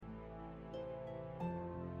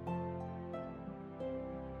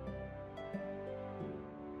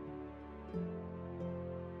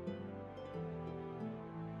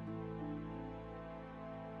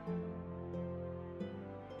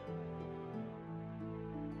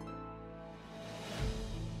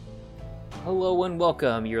Hello and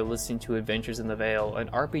welcome. You're listening to Adventures in the Vale, an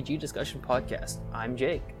RPG discussion podcast. I'm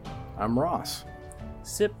Jake. I'm Ross.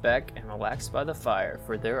 Sit back and relax by the fire,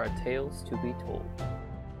 for there are tales to be told.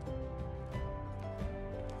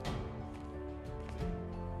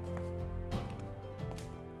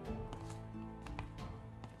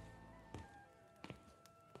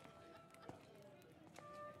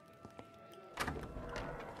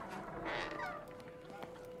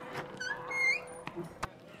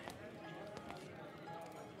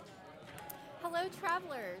 Hello,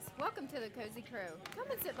 travelers. Welcome to the Cozy Crow. Come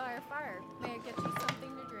and sit by our fire. May I get you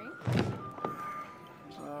something to drink?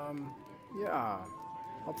 Yeah.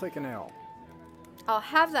 I'll take an ale. I'll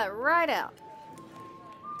have that right out.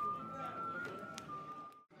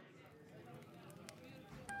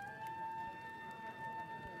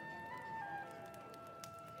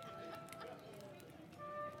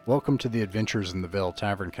 Welcome to the Adventures in the Vale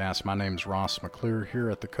Tavern Cast. My name's Ross McClure. Here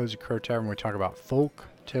at the Cozy Crow Tavern, we talk about folk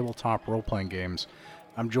tabletop role-playing games.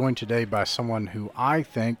 I'm joined today by someone who I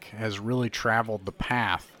think has really traveled the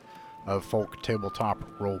path of folk tabletop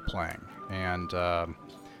role-playing and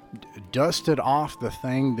dusted off the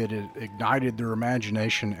thing that ignited their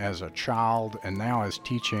imagination as a child and now is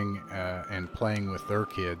teaching and playing with their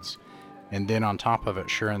kids. And then on top of it,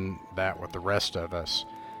 sharing that with the rest of us.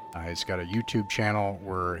 He's got a YouTube channel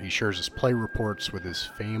where he shares his play reports with his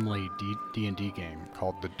family D&D game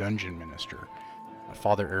called The Dungeon Minister.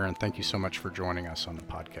 Father Aaron, thank you so much for joining us on the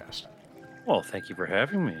podcast. Well, thank you for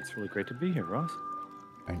having me. It's really great to be here, Ross.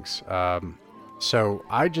 Thanks. So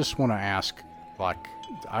I just want to ask,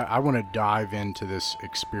 I want to dive into this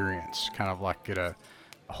experience, kind of like get a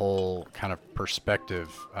whole kind of perspective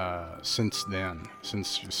since then,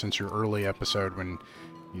 since your early episode when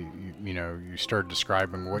you started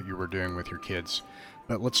describing what you were doing with your kids.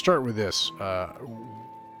 But let's start with this.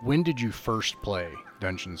 When did you first play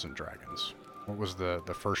Dungeons and Dragons? What was the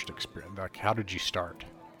first experience? Like, how did you start?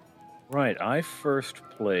 Right, I first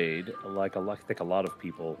played, I think a lot of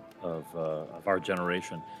people of our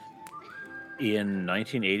generation, in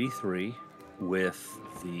 1983 with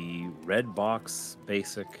the Red Box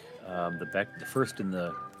Basic, the first in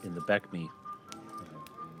the BECMI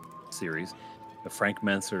series, Frank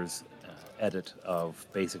Menser's edit of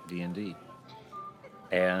Basic D&D.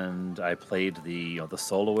 And I played the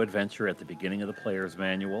solo adventure at the beginning of the player's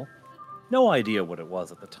manual. No idea what it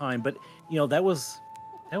was at the time, but that was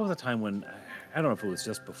a time when, I don't know if it was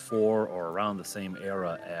just before or around the same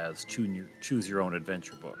era as choose your own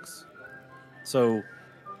adventure books. So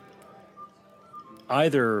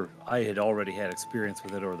either I had already had experience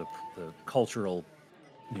with it, or the cultural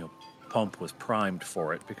pump was primed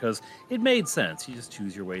for it, because it made sense. You just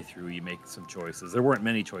choose your way through, you make some choices. There weren't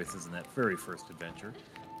many choices in that very first adventure.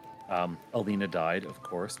 Alina died, of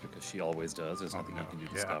course, because she always does. There's nothing you can do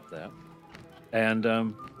to stop that. And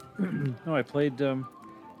no, I played, and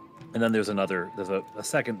then there's a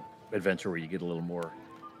second adventure where you get a little more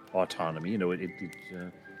autonomy. It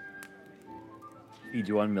feed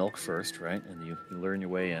you on milk first, right? And you learn your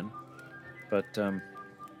way in. But I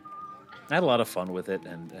had a lot of fun with it,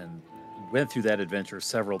 and went through that adventure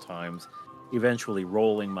several times, eventually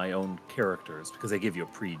rolling my own characters, because they give you a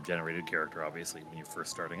pre-generated character, obviously, when you're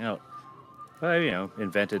first starting out. But I,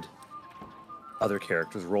 invented other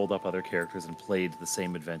characters, rolled up other characters, and played the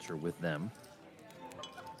same adventure with them.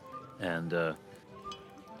 And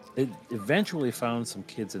it eventually found some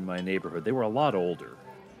kids in my neighborhood. They were a lot older,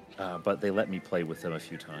 but they let me play with them a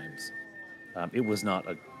few times. It was not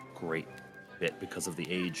a great bit because of the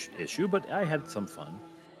age issue, but I had some fun.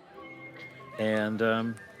 And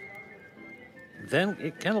then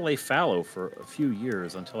it kind of lay fallow for a few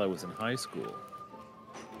years until I was in high school.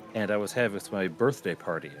 And it's my birthday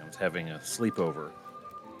party. I was having a sleepover,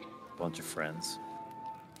 a bunch of friends.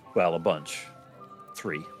 Well, a bunch.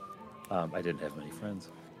 3. I didn't have many friends.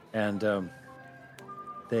 And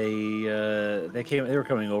they were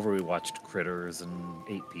coming over. We watched Critters and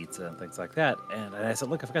ate pizza and things like that. And I said,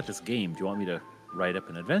 look, I've got this game. Do you want me to write up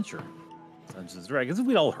an adventure? Dungeons and Dragons.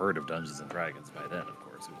 We'd all heard of Dungeons and Dragons by then, of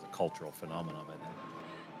course. It was a cultural phenomenon by then.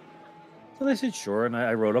 So they said, sure, and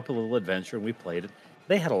I wrote up a little adventure, and we played it.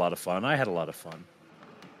 They had a lot of fun. I had a lot of fun.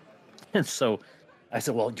 And so I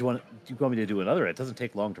said, well, do you want me to do another? It doesn't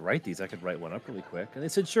take long to write these. I could write one up really quick. And they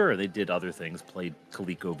said, sure. They did other things, played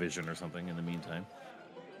ColecoVision or something in the meantime.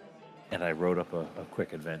 And I wrote up a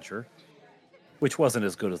quick adventure, which wasn't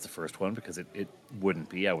as good as the first one, because it wouldn't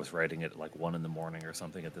be. I was writing it at like 1 a.m. or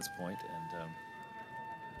something at this point.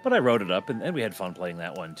 But I wrote it up, and we had fun playing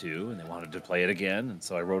that one too, and they wanted to play it again. And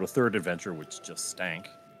so I wrote a third adventure, which just stank.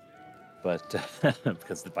 But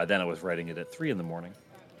because by then I was writing it at 3 a.m.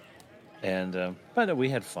 And but no, we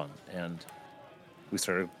had fun. And we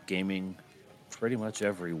started gaming pretty much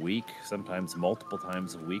every week, sometimes multiple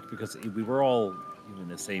times a week, because we were all in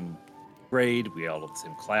the same grade, we all had the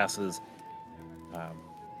same classes.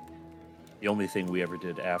 The only thing we ever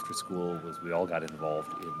did after school was we all got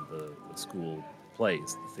involved in the school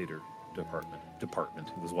plays, the theater department.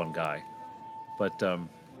 It was one guy. But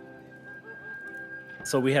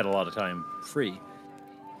so we had a lot of time free,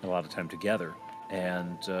 a lot of time together.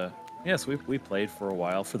 And yes, we played for a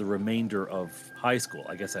while for the remainder of high school.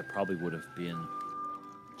 I guess that probably would have been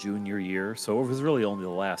junior year. So it was really only the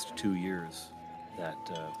last 2 years, that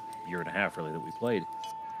year and a half really, that we played.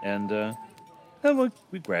 And then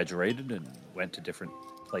we graduated and went to different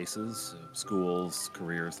places, schools,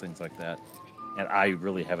 careers, things like that. And I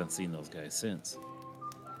really haven't seen those guys since.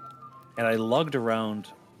 And I lugged around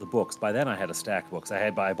the books. By then I had a stack of books. I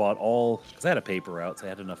bought all, because I had a paper route, so I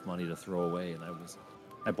had enough money to throw away, and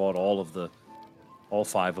I bought all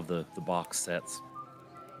 5 of the box sets,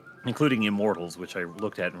 including Immortals, which I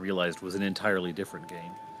looked at and realized was an entirely different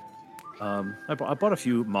game. I bought a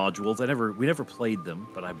few modules. We never played them,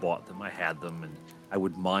 but I bought them. I had them, and I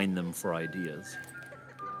would mine them for ideas.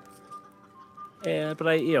 So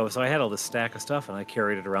I had all this stack of stuff, and I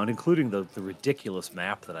carried it around, including the ridiculous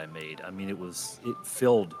map that I made. I mean, it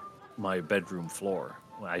filled my bedroom floor.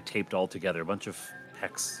 I taped all together a bunch of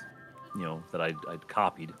hex, that I'd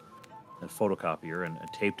copied, a photocopier, and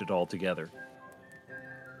taped it all together.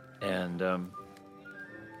 And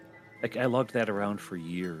I lugged that around for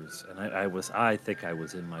years, and I think I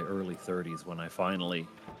was in my early 30s when I finally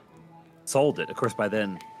sold it. Of course, by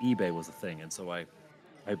then eBay was a thing, and so I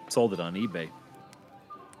sold it on eBay.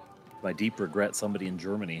 My deep regret, somebody in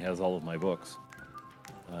Germany has all of my books.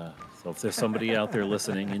 So if there's somebody out there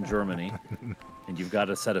listening in Germany, and you've got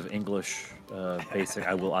a set of English basic,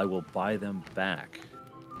 I will buy them back.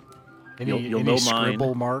 You'll know scribble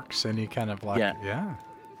mine. Marks, any kind of yeah.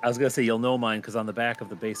 I was gonna say you'll know mine because on the back of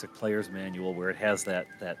the basic player's manual, where it has that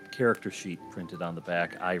character sheet printed on the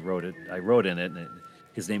back, I wrote in it, and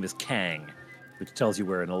his name is Kang, which tells you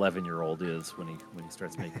where an 11-year-old is when he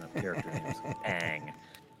starts making up character names. Kang.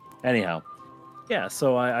 Anyhow, yeah.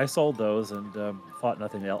 So I sold those and thought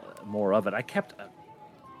nothing more of it. I kept a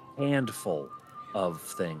handful of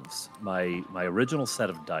things. My original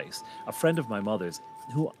set of dice. A friend of my mother's,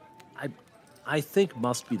 who I think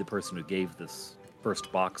must be the person who gave this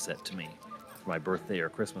first box set to me for my birthday or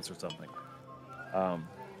Christmas or something. I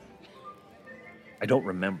don't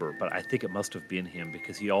remember, but I think it must have been him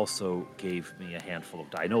because he also gave me a handful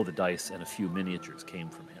of dice. I know the dice and a few miniatures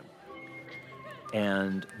came from him.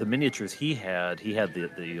 And the miniatures he had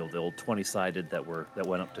the old 20-sided that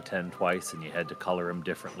went up to 10 twice, and you had to color them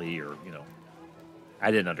differently, or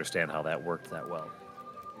I didn't understand how that worked that well.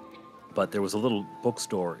 But there was a little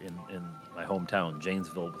bookstore in my hometown,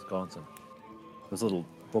 Janesville, Wisconsin. There was a little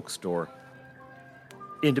bookstore,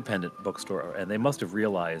 independent bookstore, and they must have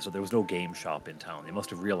realized that there was no game shop in town. They must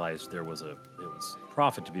have realized there was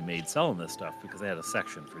profit to be made selling this stuff because they had a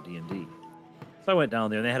section for D&D. So I went down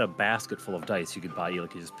there, and they had a basket full of dice you could buy. You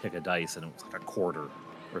just pick a dice, and it was like a quarter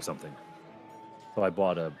or something. So I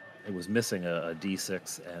bought it was missing a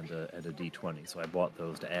D6 and a D20, so I bought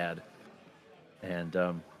those to add. And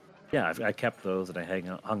I kept those, and I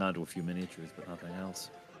hung on to a few miniatures, but nothing else.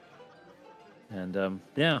 And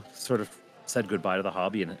sort of said goodbye to the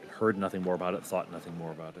hobby and heard nothing more about it, thought nothing more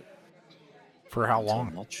about it. For how long?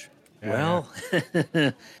 So much. Yeah, well,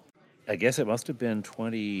 I guess it must have been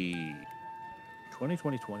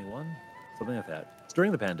 2021, something like that. It's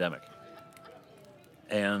during the pandemic.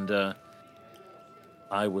 And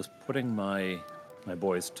I was putting my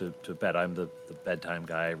boys to bed. I'm the bedtime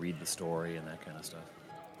guy. I read the story and that kind of stuff.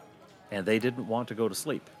 And they didn't want to go to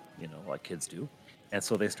sleep, like kids do. And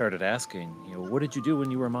so they started asking, what did you do when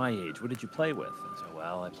you were my age? What did you play with? And so,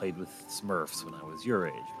 well, I played with Smurfs when I was your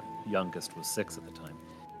age. My youngest was 6 at the time.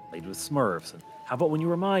 Played with Smurfs. And how about when you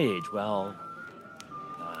were my age? Well,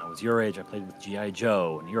 I was your age, I played with G.I.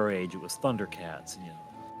 Joe, and your age, it was Thundercats, and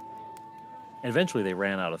eventually they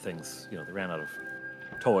ran out of things, they ran out of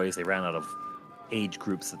toys, they ran out of age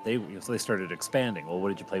groups that so they started expanding. Well, what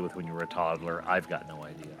did you play with when you were a toddler? I've got no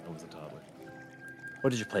idea. I was a toddler. What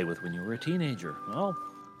did you play with when you were a teenager? Well,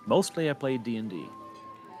 mostly I played D&D.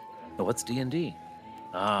 So what's D&D?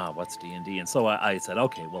 What's D&D? And so I said,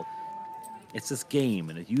 okay, well, it's this game,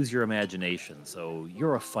 and it use your imagination. So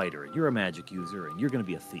you're a fighter, and you're a magic user, and you're going to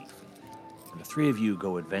be a thief. And the 3 of you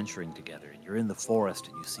go adventuring together, and you're in the forest,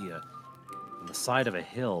 and you see on the side of a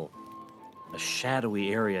hill, a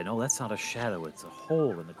shadowy area. No, that's not a shadow. It's a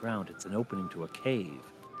hole in the ground. It's an opening to a cave.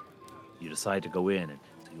 You decide to go in, and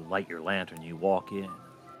so you light your lantern. You walk in.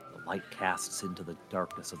 The light casts into the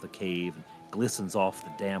darkness of the cave, and glistens off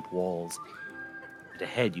the damp walls. And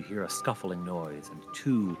ahead you hear a scuffling noise, and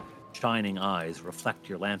two shining eyes reflect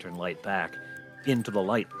your lantern light back. Into the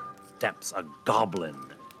light steps a goblin.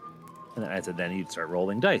 And I said, then you'd start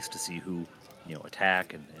rolling dice to see who,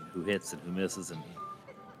 attack and who hits and who misses. And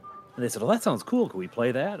they said, well, that sounds cool. Can we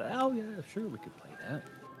play that? Oh, yeah, sure, we could play that.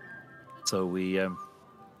 So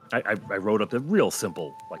I wrote up a real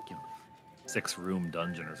simple, 6-room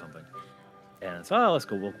dungeon or something. And so, let's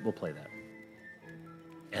go, we'll play that.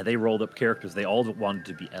 And they rolled up characters. They all wanted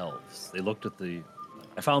to be elves. They looked at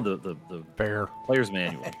I found the Fair. player's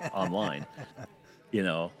manual online.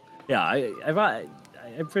 Yeah, I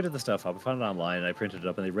printed the stuff up. I found it online, and I printed it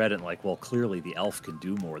up, and they read it, and well, clearly the elf can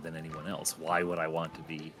do more than anyone else. Why would I want to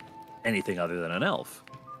be anything other than an elf?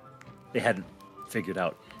 They hadn't figured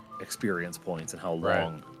out experience points and how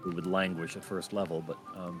long we would languish at first level, but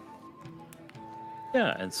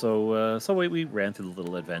yeah, and so we ran through the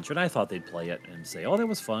little adventure, and I thought they'd play it and say, oh, that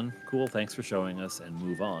was fun, cool, thanks for showing us, and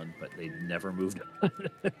move on, but they never moved on.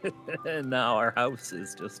 And now our house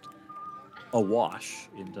is just awash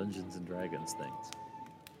in Dungeons and Dragons things.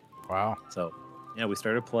 Wow. So, yeah, we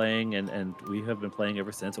started playing, and we have been playing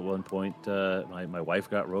ever since. At one point, my wife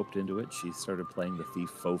got roped into it. She started playing the Thief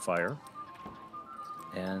Faux Fire.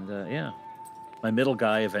 And, yeah. My middle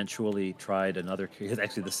guy eventually tried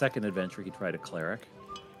actually, the second adventure, he tried a cleric.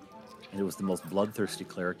 And it was the most bloodthirsty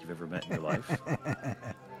cleric you've ever met in your life.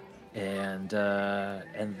 And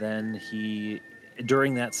then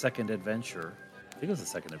during that second adventure, I think it was the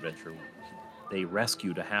second adventure, they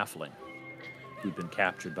rescued a halfling who'd been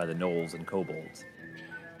captured by the gnolls and kobolds.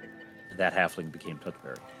 And that halfling became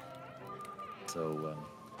Touchberry. So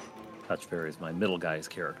Touchberry is my middle guy's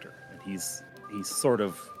character, and he's sort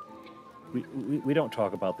of we don't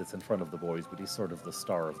talk about this in front of the boys, but he's sort of the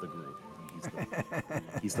star of the group.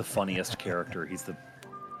 He's the funniest character. He's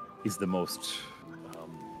the most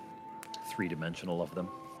three-dimensional of them.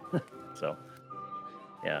 So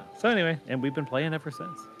yeah. So anyway, and we've been playing ever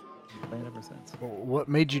since. What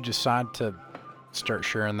made you decide to start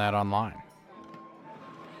sharing that online?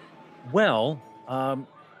 Well,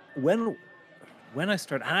 when I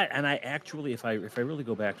started, and I actually, if I really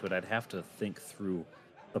go back to it, I'd have to think through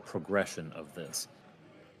the progression of this,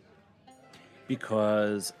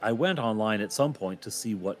 because I went online at some point to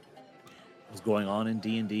see what was going on in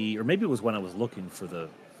D&D, or maybe it was when I was looking for the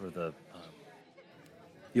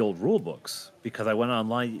old rule books, because I went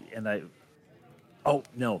online and I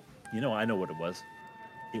know what it was.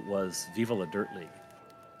 It was Viva La Dirt League.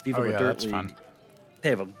 Viva La Dirt that's League. fun. They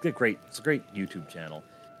have it's a great YouTube channel.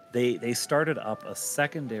 They started up a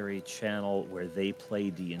secondary channel where they play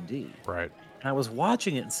D&D. Right. And I was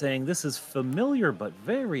watching it and saying, this is familiar but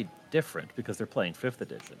very different, because they're playing 5th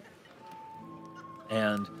edition.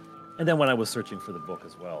 And then when I was searching for the book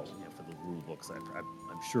as well, for the rule books,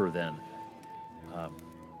 I'm sure then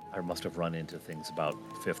I must have run into things about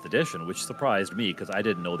 5th edition, which surprised me, because I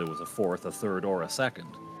didn't know there was a 4th, a 3rd, or a 2nd.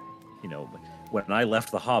 When I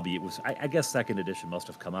left the hobby, it was, I guess 2nd edition must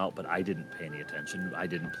have come out, but I didn't pay any attention. I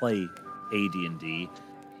didn't play AD&D.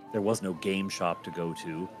 There was no game shop to go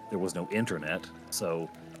to. There was no internet. So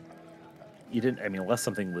you didn't, unless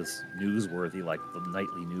something was newsworthy, like the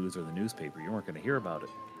nightly news or the newspaper, you weren't going to hear about it.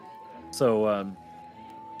 So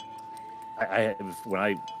when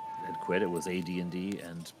I had quit, it was AD&D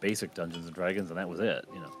and basic Dungeons and Dragons, and that was it,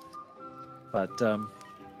 But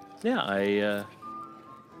yeah,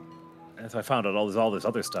 so I found out all this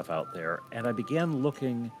other stuff out there, and I began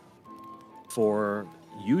looking for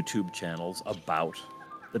YouTube channels about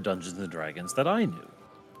the Dungeons and Dragons that I knew.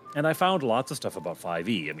 And I found lots of stuff about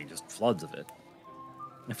 5e, just floods of it.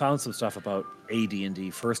 I found some stuff about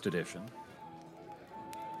AD&D 1st edition,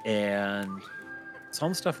 and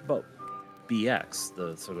some stuff about BX,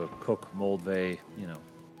 the sort of Cook, Moldvay,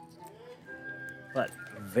 but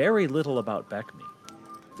very little about BECMI,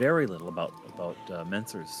 very little about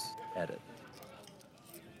Menser's edit.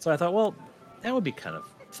 So I thought, well, that would be kind of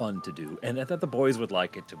fun to do, and I thought the boys would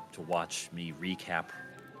like it to watch me recap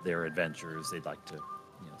their adventures. They'd like to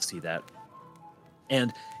see that.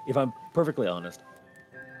 And if I'm perfectly honest,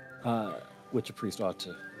 which a priest ought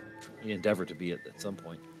to endeavor to be at some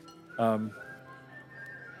point,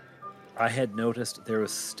 I had noticed there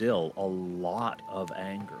was still a lot of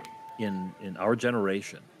anger in our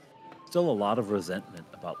generation, still a lot of resentment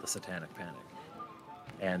about the Satanic Panic,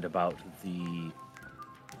 and about the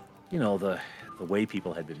way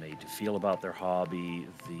people had been made to feel about their hobby,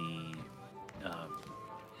 the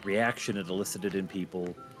reaction it elicited in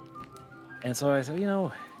people. And so I said,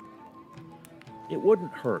 it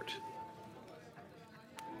wouldn't hurt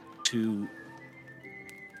to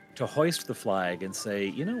hoist the flag and say,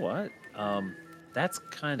 you know what? That's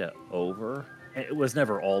kind of over. It was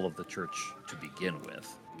never all of the church to begin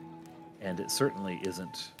with, and it certainly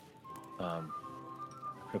isn't.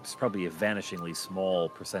 It's probably a vanishingly small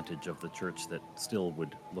percentage of the church that still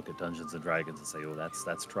would look at Dungeons and Dragons and say, "Oh,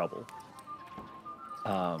 that's trouble."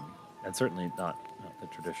 And certainly not the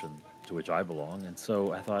tradition to which I belong. And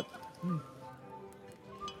so I thought,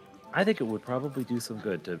 I think it would probably do some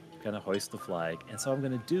good to kind of hoist the flag. And so I'm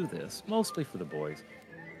going to do this mostly for the boys,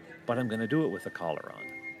 but I'm going to do it with a collar on.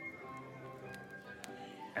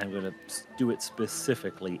 I'm going to do it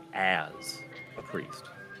specifically as a priest,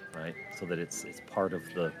 right? So that it's part of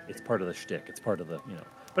the shtick. It's part of the,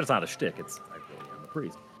 but it's not a shtick. I really am a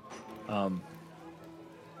priest. I'm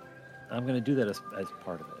going to do that as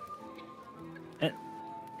part of it.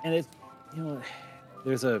 And it's,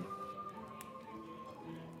 there's a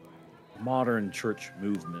modern church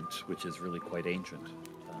movement, which is really quite ancient,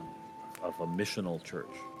 of a missional church,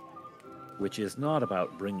 which is not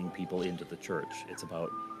about bringing people into the church. It's about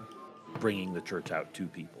bringing the church out to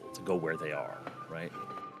people to go where they are, right?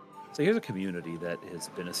 So here's a community that has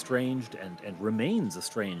been estranged and remains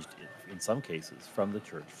estranged in some cases from the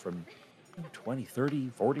church from 20, 30,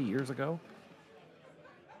 40 years ago.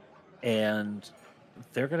 And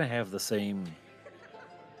they're going to have the same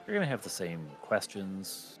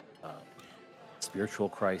questions, spiritual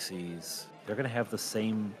crises. They're going to have the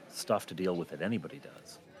same stuff to deal with that anybody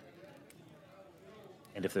does.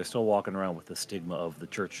 And if they're still walking around with the stigma of the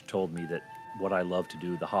church told me that what I love to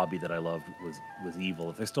do, the hobby that I loved was evil,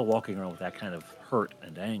 if they're still walking around with that kind of hurt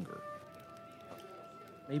and anger,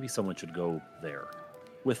 maybe someone should go there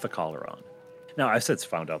with the collar on. Now, I've since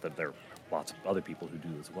found out that there are lots of other people who do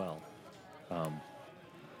as well.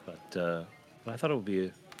 But I thought it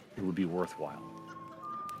would be worthwhile.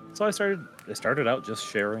 So I started out just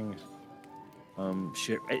sharing.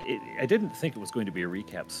 I didn't think it was going to be a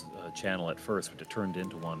recaps channel at first, but it turned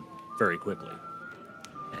into one very quickly.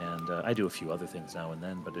 And I do a few other things now and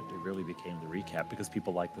then, but it really became the recap because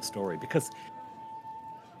people like the story.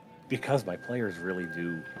 Because my players really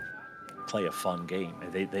do play a fun game.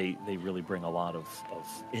 They really bring a lot of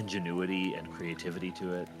ingenuity and creativity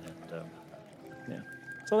to it. And yeah.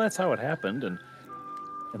 So that's how it happened, and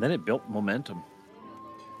then it built momentum.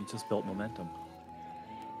 It just built momentum.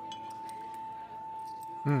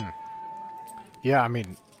 Yeah, I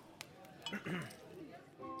mean,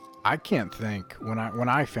 I can't think when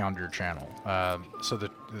I found your channel.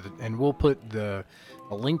 And we'll put a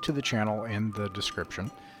link to the channel in the description.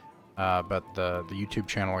 But the YouTube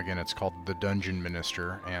channel again, it's called The Dungeon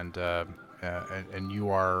Minister, and you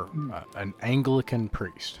are an Anglican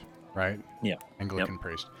priest, right? Yeah, Anglican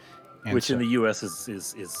priest, and which in the U.S.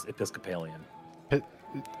 is Episcopalian.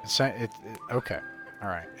 Okay, all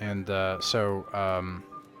right, and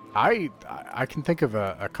I can think of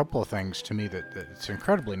a couple of things to me that it's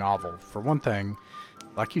incredibly novel. For one thing,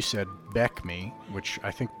 like you said, BECMI, which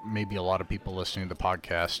I think maybe a lot of people listening to the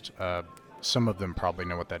podcast, some of them probably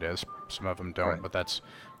know what that is, some of them don't, right. But that's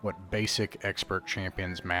what Basic Expert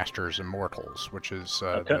Champions Masters Immortals, which is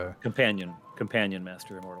the Companion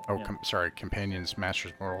Master Immortal. Oh, Companions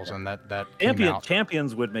Masters Immortals, yeah. And that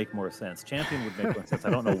Champions would make more sense. Champion would make more sense. I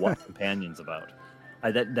don't know what Companion's about.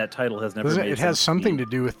 That title has never made sense. It has something to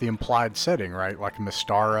do with the implied setting, right? Like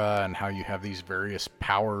Mystara and how you have these various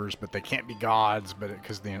powers, but they can't be gods, but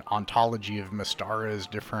because the ontology of Mystara is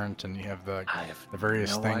different, and you have the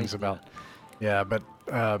various things about. Yeah, but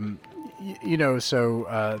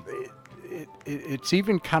it's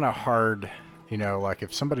even kind of hard. Like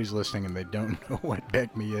if somebody's listening and they don't know what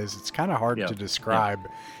BECMI is, it's kind of hard to describe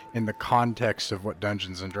in the context of what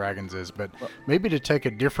Dungeons and Dragons is, but maybe to take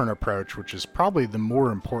a different approach, which is probably the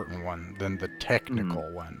more important one than the technical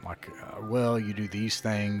one. Like, you do these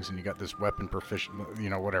things and you got this weapon proficient,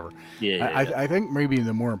 whatever. I think maybe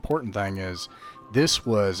the more important thing is this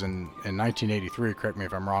was in 1983, correct me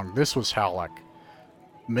if I'm wrong, this was how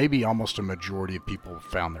maybe almost a majority of people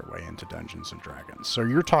found their way into Dungeons and Dragons. So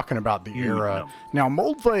you're talking about the era. Now,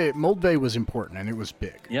 Moldvay was important and it was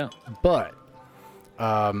big. Yeah. But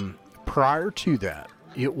prior to that,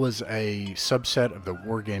 it was a subset of the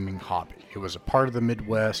wargaming hobby. It was a part of the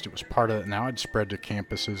Midwest. It was part of it. Now it's spread to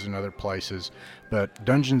campuses and other places. But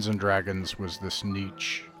Dungeons and Dragons was this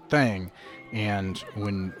niche thing. And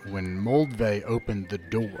when Moldvay opened the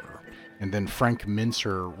door, and then Frank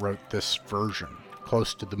Mincer wrote this version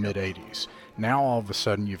close to the mid-'80s. Now all of a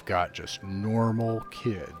sudden you've got just normal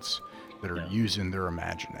kids that are using their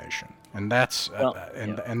imagination, and that's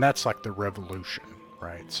and that's like the revolution,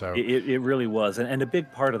 right? So it really was, and a big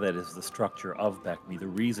part of that is the structure of BECMI. The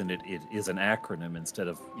reason it is an acronym instead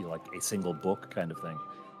of like a single book kind of thing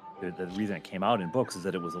the reason it came out in books is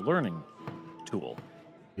that it was a learning tool.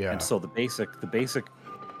 Yeah. And so the basic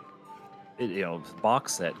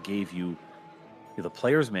box set gave you the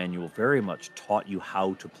player's manual very much taught you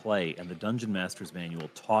how to play, and the Dungeon Master's manual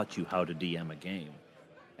taught you how to DM a game.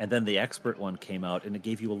 And then the expert one came out, and it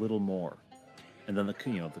gave you a little more. And then the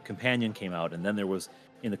companion came out, and then there was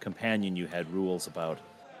in the companion you had rules about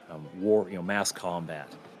war, mass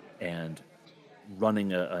combat, and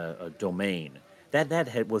running a domain.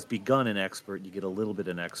 That was begun in expert. You get a little bit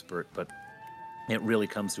in expert, but it really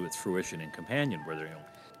comes to its fruition in companion, where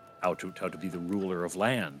how to be the ruler of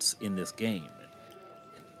lands in this game, and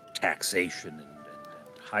taxation and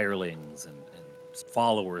hirelings and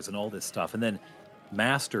followers and all this stuff. And then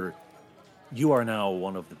master, you are now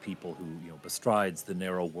one of the people who bestrides the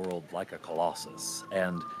narrow world like a colossus,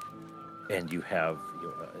 and you have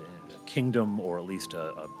a kingdom, or at least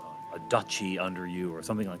a duchy under you, or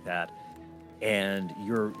something like that, and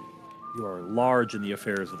you're large in the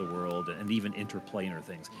affairs of the world and even interplanar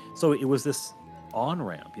things. So it was this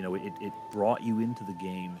on-ramp. It brought you into the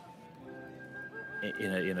game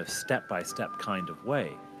in a step-by-step kind of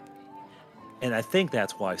way. And I think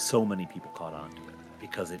that's why so many people caught on to it,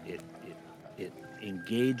 because it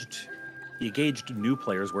engaged new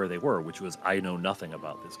players where they were, which was, I know nothing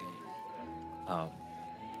about this game.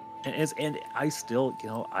 And I still,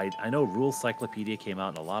 I know Rules Cyclopedia came out,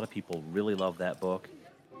 and a lot of people really love that book.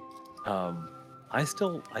 I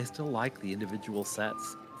still like the individual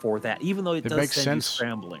sets for that, even though it does makes send sense. you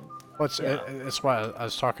scrambling. Well, that's why I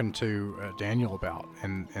was talking to Daniel about,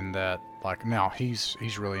 and that, like, now he's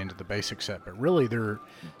really into the basic set, but really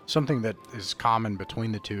something that is common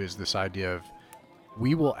between the two is this idea of,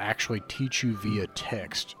 we will actually teach you via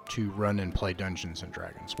text to run and play Dungeons and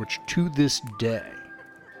Dragons, which to this day,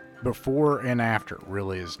 before and after,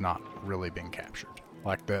 really is not really being captured.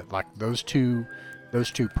 Like those two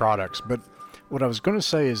products. But what I was going to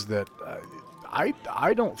say is that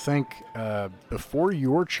I don't think before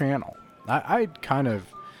your channel,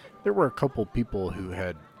 there were a couple people who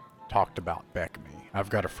had talked about BECMI. I've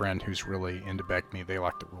got a friend who's really into BECMI. They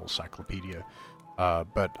like the Rules Cyclopedia.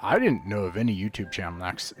 But I didn't know of any YouTube channel.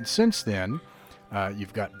 Now, since then,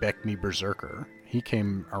 you've got BECMI Berserker. He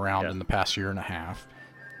came around in the past year and a half.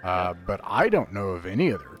 But I don't know of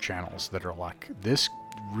any other channels that are like, this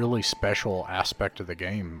really special aspect of the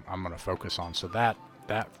game I'm going to focus on. So that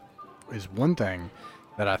is one thing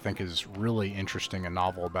that I think is really interesting and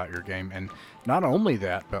novel about your game. And not only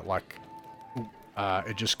that, but like,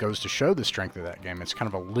 it just goes to show the strength of that game. It's kind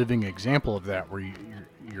of a living example of that, where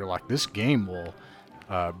you're like, this game will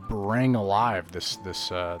bring alive this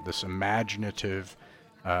imaginative,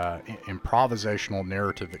 improvisational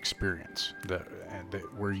narrative experience that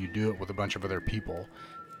where you do it with a bunch of other people,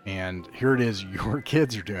 and here it is, your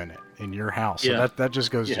kids are doing it in your house. So that just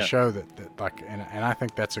goes to show that like, and I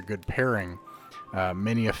think that's a good pairing.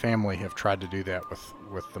 Many a family have tried to do that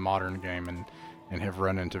with the modern game, and have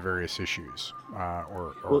run into various issues,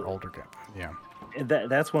 or older game. Yeah. And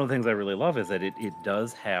that's one of the things I really love, is that it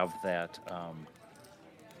does have that.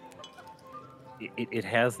 It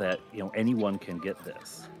has that, anyone can get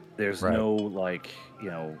this. There's no, like,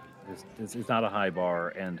 it's not a high bar,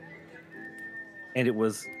 and it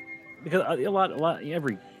was, because a lot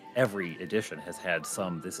every edition has had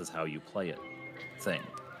some "this is how you play it" thing,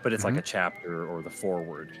 but it's like a chapter or the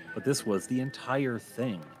foreword. But this was, the entire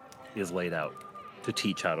thing is laid out to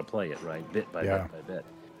teach how to play it, right, bit by bit by bit.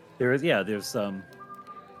 There's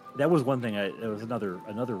that was one thing. There was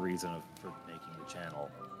another reason for making the channel.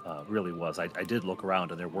 Really was, I did look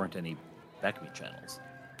around, and there weren't any BECMI channels.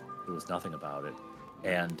 There was nothing about it.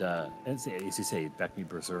 And as you say, BECMI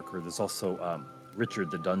Berserker. There's also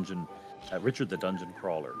Richard the Dungeon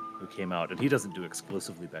Crawler, who came out, and he doesn't do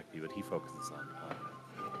exclusively BECMI, but he focuses on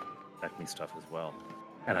BECMI stuff as well.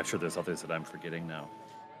 And I'm sure there's others that I'm forgetting now.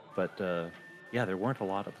 But there weren't a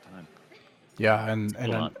lot at the time. Yeah, and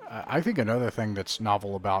I think another thing that's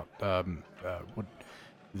novel about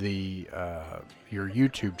your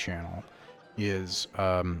YouTube channel is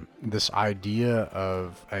this idea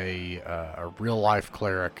of a real life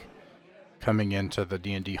cleric coming into the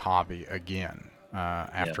D&D hobby again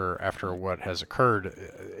after what has occurred,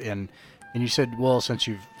 and you said, well,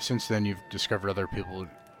 since then you've discovered other people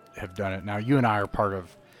have done it. Now you and I are part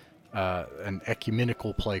of an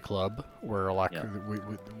ecumenical play club where, like,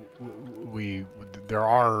 we there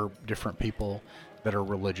are different people that are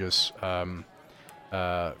religious from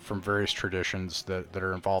various traditions that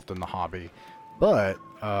are involved in the hobby, but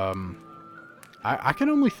I can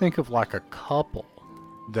only think of like a couple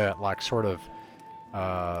that, like, sort of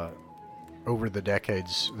over the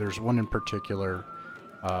decades. There's one in particular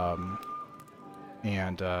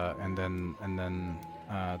and then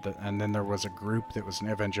there was a group that was an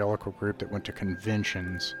evangelical group that went to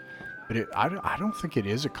conventions, but I don't think it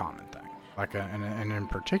is a common thing. Like and in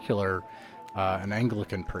particular, an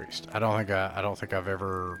Anglican priest. I don't think I've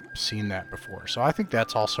ever seen that before. So I think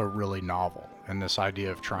that's also really novel, and this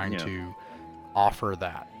idea of trying to offer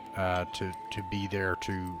that to be there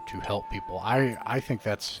to help people. I think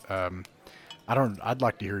that's I'd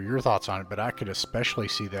like to hear your thoughts on it, but I could especially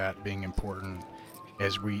see that being important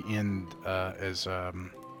as we end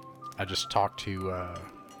I just talked to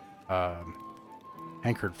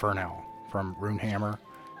Hankard Furnell from Runehammer,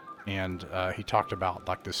 and he talked about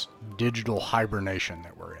like this digital hibernation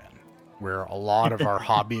that we're in, where a lot of our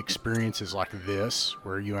hobby experience is like this,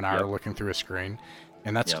 where you and I are looking through a screen,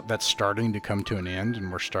 and that's starting to come to an end,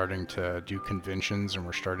 and we're starting to do conventions, and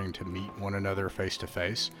we're starting to meet one another face to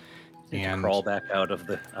face. And crawl back out of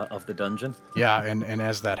the dungeon. Yeah, and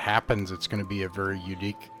as that happens, it's going to be a very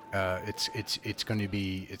unique. It's going to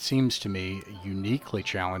be. It seems to me uniquely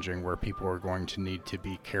challenging, where people are going to need to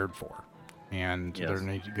be cared for, and they're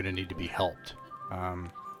going to need to be helped.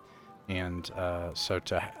 So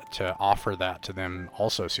to offer that to them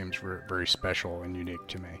also seems very special and unique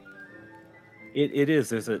to me. It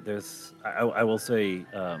is. I will say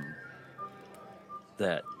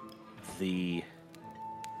that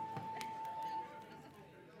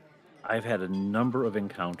I've had a number of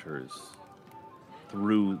encounters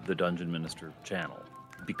through the Dungeon Minister channel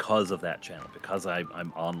because of that channel, because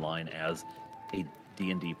I'm online as a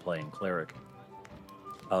D&D playing cleric,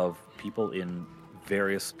 of people in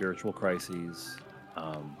various spiritual crises,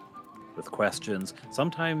 with questions,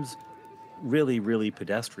 sometimes really, really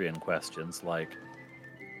pedestrian questions like,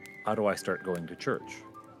 how do I start going to church?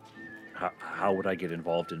 How would I get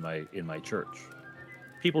involved in my church?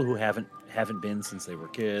 People who haven't been since they were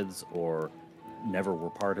kids or never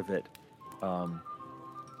were part of it,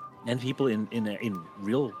 and people in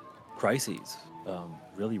real crises,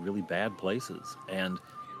 really, really bad places, and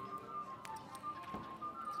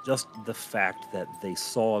just the fact that they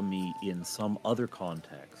saw me in some other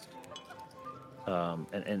context, and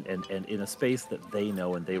in a space that they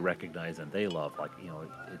know and they recognize and they love, like,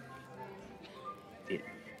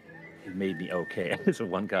 it made me okay. There's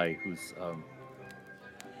one guy who's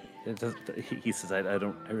he says, I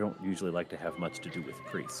don't usually like to have much to do with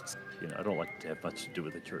priests. I don't like to have much to do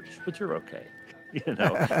with the church, but you're okay.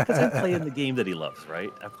 Because I'm playing the game that he loves,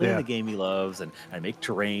 right? I'm playing the game he loves, and I make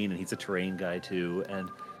terrain, and he's a terrain guy too,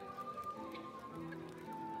 and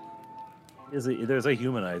there's a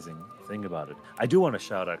humanizing thing about it. I do want to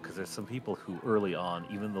shout out, because there's some people who early on,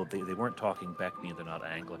 even though they weren't talking BECMI and they're not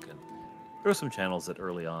Anglican, there were some channels that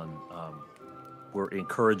early on were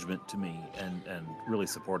encouragement to me and really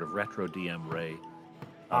supportive. Retro DM Ray.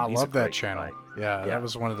 I love that channel. Yeah, that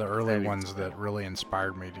was one of the early ones that really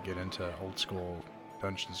inspired me to get into old school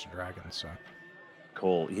Dungeons and Dragons. So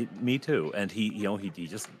cool. Me too. And he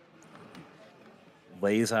just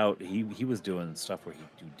lays out. He was doing stuff where he'd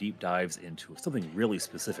do deep dives into something really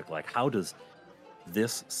specific, like how does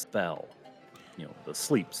this spell, the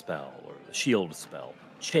sleep spell or the shield spell,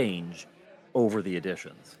 change over the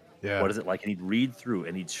editions? Yeah. What is it like? And he'd read through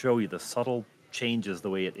and he'd show you the subtle changes,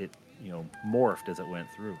 the way it morphed as it went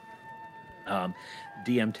through.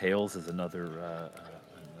 DM Tales is another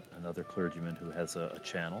clergyman who has a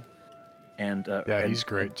channel, and he's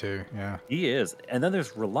great too. Yeah, he is. And then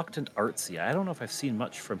there's Reluctant Artsy. I don't know if I've seen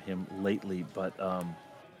much from him lately, but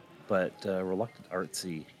Reluctant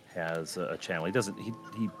Artsy has a channel. He doesn't. He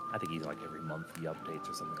I think he's like every month he updates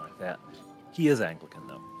or something like that. He is Anglican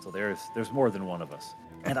though, so there's more than one of us.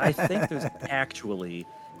 And I think there's actually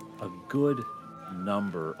a good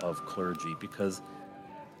number of clergy, because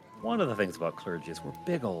one of the things about clergy is we're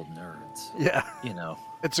big old nerds. Yeah.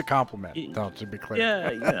 It's a compliment, to be clear.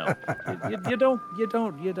 Yeah, you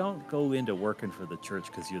don't go into working for the church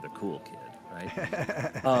because you're the cool kid, right?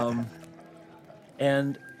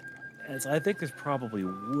 And so I think there's probably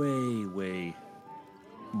way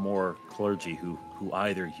more clergy who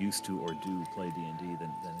either used to or do play D&D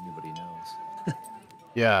than anybody knows.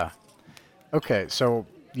 Yeah. Okay. So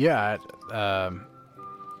yeah,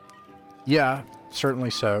 certainly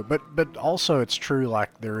so. But also it's true.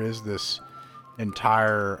 Like there is this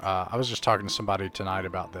entire. I was just talking to somebody tonight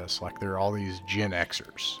about this. Like there are all these Gen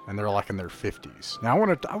Xers, and they're like in their 50s. Now I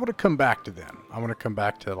want to come back to them. I want to come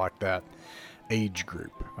back to like that age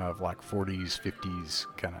group of like 40s, 50s,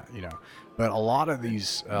 kind of, But a lot of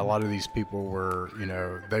these people were,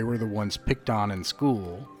 they were the ones picked on in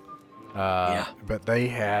school. But they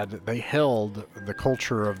held the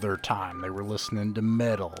culture of their time. They were listening to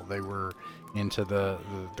metal. They were into the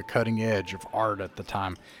cutting edge of art at the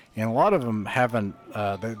time, and a lot of them haven't.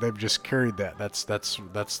 They've just carried that.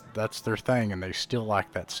 That's their thing, and they still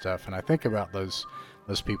like that stuff. And I think about those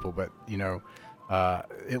people, but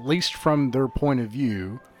at least from their point of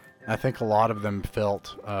view, I think a lot of them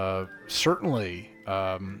felt certainly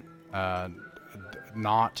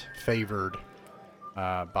not favored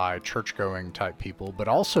by church-going type people, but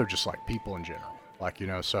also just like people in general. Like,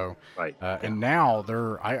 so, Right. and now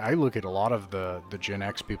I look at a lot of the Gen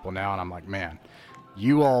X people now, and I'm like, man,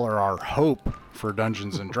 you all are our hope for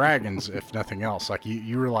Dungeons and Dragons, if nothing else. Like,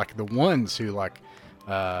 you were like the ones who like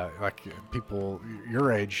people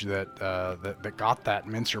your age that got that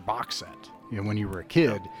Mincer box set, when you were a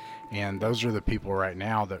kid, and those are the people right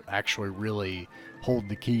now that actually really hold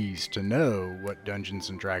the keys to know what Dungeons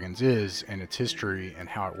and Dragons is and its history and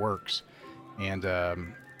how it works, and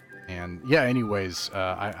yeah, anyways,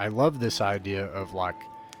 I love this idea of like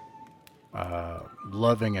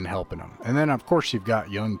loving and helping them. And then, of course, you've got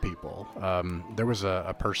young people. There was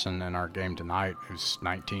a person in our game tonight who's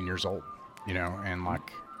 19 years old,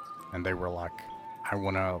 and they were like, I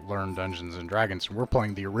want to learn Dungeons and Dragons. And we're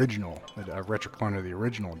playing the original, a retro clone of the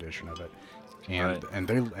original edition of it. And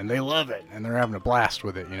Right. and they love it, and they're having a blast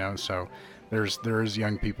with it, So there is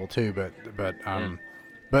young people too, but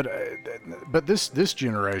this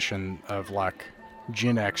generation of like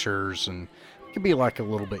Gen Xers, and it could be like a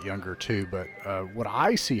little bit younger too. But what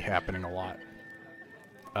I see happening a lot,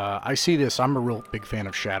 I see this. I'm a real big fan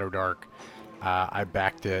of Shadow Dark. I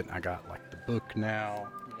backed it. I got like the book now.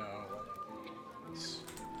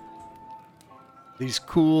 These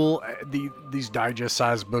cool, these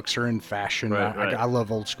digest-sized books are in fashion. Right. I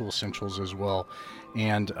love old school essentials as well.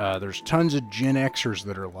 And there's tons of Gen Xers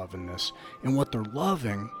that are loving this. And what they're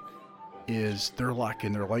loving is they're like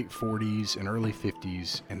in their late 40s and early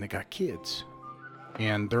 50s, and they got kids.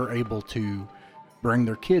 And they're able to bring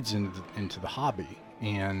their kids into the hobby.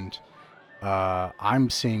 And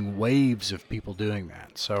I'm seeing waves of people doing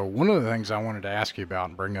that. So one of the things I wanted to ask you about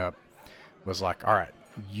and bring up was like, all right,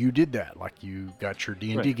 you did that. Like, you got your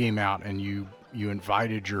D&D Right. game out, and you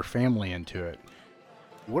invited your family into it.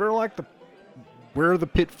 What are like where are the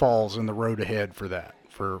pitfalls in the road ahead for that?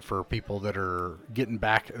 For people that are getting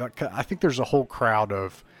back, I think there's a whole crowd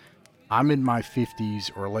of, I'm in my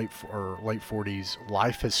 50s or late 40s.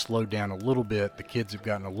 Life has slowed down a little bit. The kids have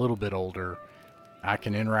gotten a little bit older. I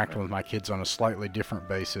can interact with my kids on a slightly different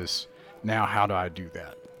basis. Now, how do I do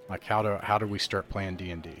that? Like, how do we start playing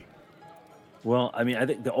D&D? Well, I mean, I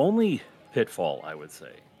think the only pitfall, I would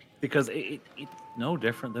say, because it's no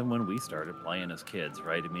different than when we started playing as kids,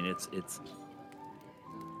 right? I mean, it's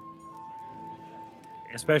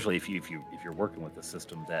especially if you're working with a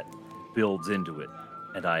system that builds into it.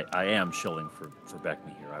 And I am shilling for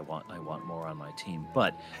BECMI here. I want more on my team,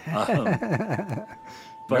 but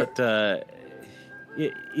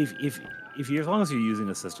if you, as long as you're using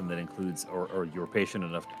a system that includes or you're patient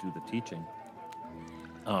enough to do the teaching,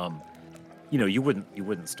 you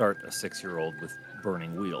wouldn't start a 6-year-old with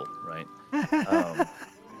Burning Wheel, right?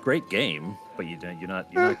 Great game, but you're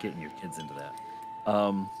not getting your kids into that.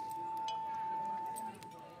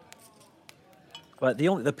 But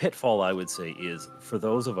the pitfall, I would say, is for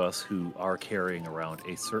those of us who are carrying around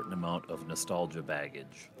a certain amount of nostalgia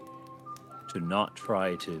baggage, to not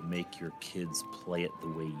try to make your kids play it the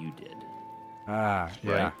way you did. Yeah.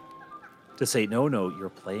 Right? To say, no, you're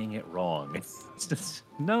playing it wrong. It's just,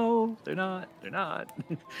 no, they're not.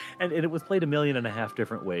 and it was played 1.5 million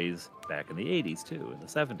different ways back in the 80s, too, in the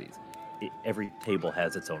 70s. Every table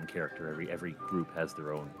has its own character. Every group has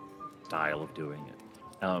their own style of doing it.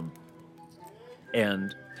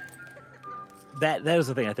 And that is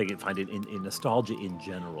the thing I think you find in nostalgia in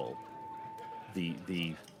general, the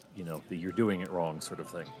you're doing it wrong sort of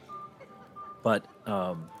thing. But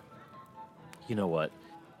you know what,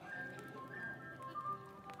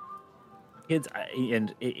 kids, I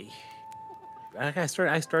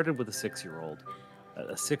started with a 6-year-old,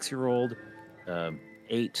 a 6-year-old,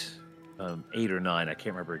 8 or 9. I can't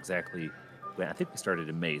remember exactly when. I think we started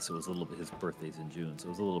in May, so it was a little bit. His birthday's in June, so it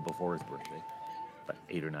was a little before his birthday.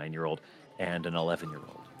 8 or 9-year-old and an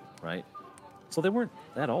 11-year-old, right? So they weren't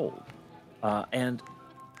that old. And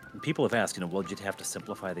people have asked, well, did you have to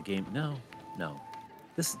simplify the game? No.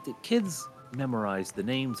 The kids memorize the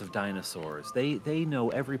names of dinosaurs. They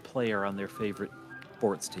know every player on their favorite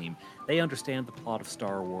sports team. They understand the plot of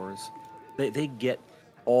Star Wars. They get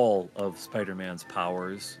all of Spider-Man's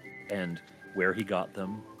powers and where he got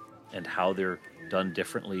them and how they're done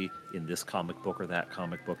differently in this comic book or that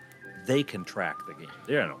comic book. They can track the game.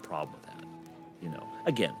 They have no problem with that.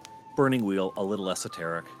 Again, Burning Wheel a little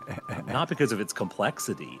esoteric, not because of its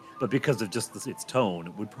complexity, but because of just its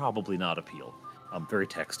tone, would probably not appeal. Very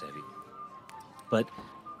text heavy. But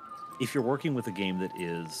if you're working with a game that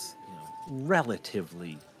is,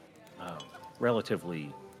 relatively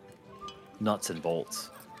nuts and bolts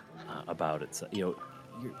about it, so,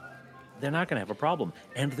 they're not going to have a problem.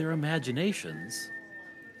 And their imaginations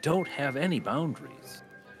don't have any boundaries.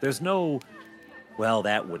 There's no, well,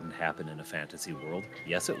 that wouldn't happen in a fantasy world.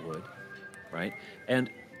 Yes, it would, right? And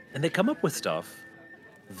they come up with stuff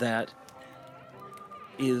that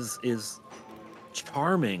is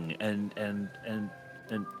charming and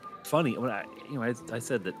funny. When I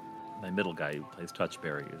said that my middle guy who plays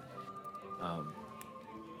Touchberry,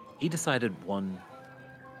 he decided one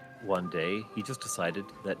day, he just decided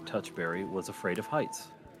that Touchberry was afraid of heights.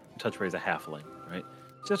 Touchberry's a halfling, right?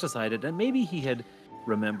 Just decided, and maybe he had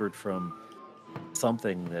remembered from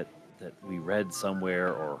something that we read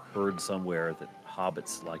somewhere or heard somewhere that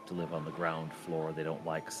hobbits like to live on the ground floor. They don't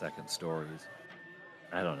like second stories.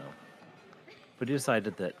 I don't know. But he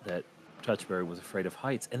decided that Touchberry was afraid of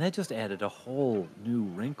heights, and that just added a whole new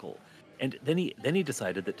wrinkle. And then he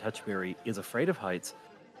decided that Touchberry is afraid of heights,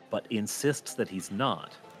 but insists that he's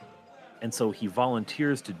not. And so he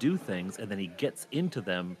volunteers to do things, and then he gets into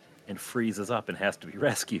them and freezes up and has to be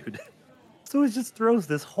rescued. So it just throws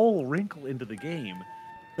this whole wrinkle into the game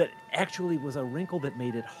that actually was a wrinkle that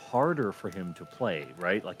made it harder for him to play,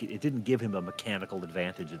 right? Like, it didn't give him a mechanical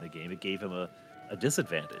advantage in the game. It gave him a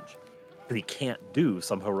disadvantage. Because he can't do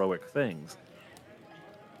some heroic things.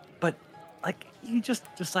 But, like, you just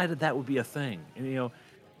decided that would be a thing.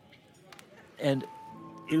 And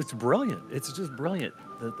it was brilliant. It's just brilliant,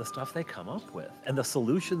 the stuff they come up with. And the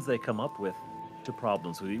solutions they come up with to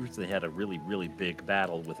problems. We originally had a really, really big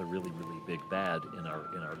battle with a really, really big bad in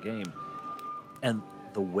our game. And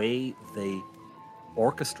the way they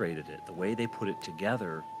orchestrated it, the way they put it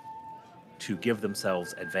together to give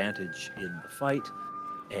themselves advantage in the fight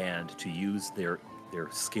and to use their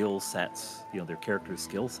skill sets, their characters'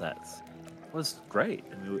 skill sets, was great.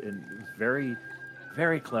 And it was very,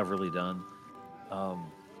 very cleverly done.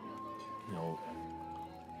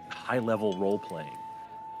 High-level role-playing.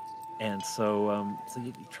 And so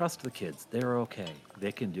you trust the kids. They're okay.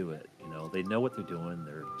 They can do it. They know what they're doing.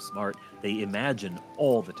 They're smart. They imagine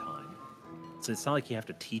all the time. So it's not like you have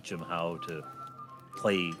to teach them how to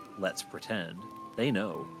play Let's Pretend. They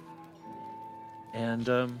know. And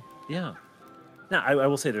yeah. Now I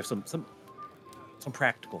will say there's some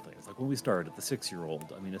practical things. Like when we started, the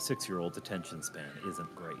 6-year-old. I mean, a 6-year-old's attention span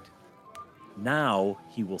isn't great. Now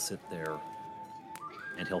he will sit there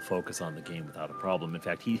and he'll focus on the game without a problem. In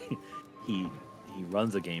fact, he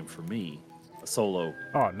runs a game for me, a solo.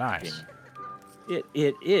 Oh, nice. Game.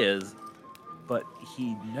 It is, but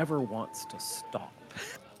he never wants to stop.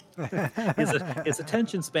 His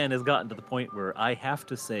attention span has gotten to the point where I have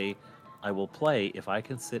to say, I will play if I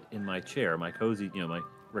can sit in my chair, my cozy, my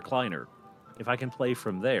recliner. If I can play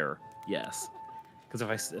from there, yes.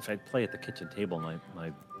 Because if I play at the kitchen table,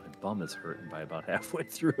 my bum is hurting by about halfway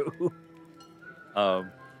through. But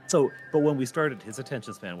when we started, his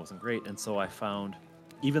attention span wasn't great, and so I found,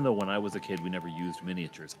 even though when I was a kid we never used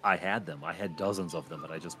miniatures, I had them. I had dozens of them,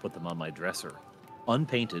 and I just put them on my dresser,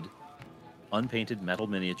 unpainted metal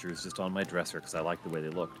miniatures just on my dresser because I liked the way they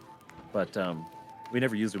looked. But we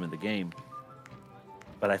never used them in the game.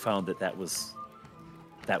 But I found that was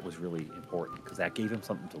really important because that gave him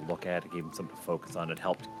something to look at, it gave him something to focus on, it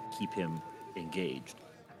helped keep him engaged.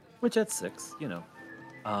 Which at 6,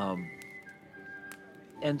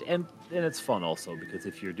 and it's fun also because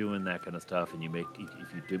if you're doing that kind of stuff and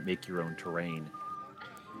if you do make your own terrain,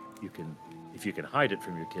 if you can hide it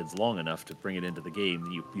from your kids long enough to bring it into the game,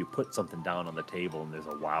 you put something down on the table and there's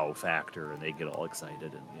a wow factor and they get all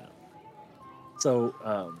excited and So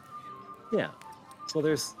yeah, so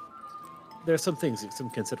there's some things,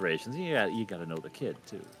 some considerations. Yeah, you got to know the kid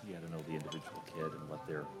too. You got to know the individual kid and what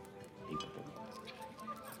they're capable of.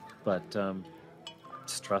 But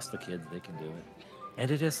just trust the kids; they can do it. And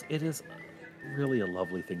it is really a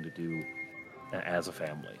lovely thing to do as a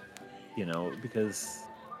family, because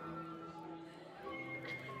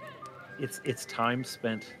it's time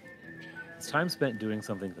spent doing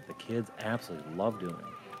something that the kids absolutely love doing,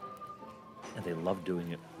 and they love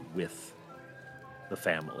doing it with the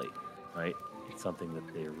family, right? It's something that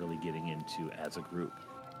they're really getting into as a group,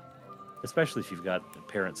 especially if you've got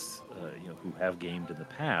parents, who have gamed in the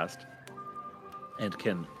past and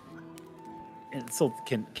can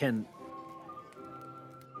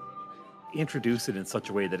introduce it in such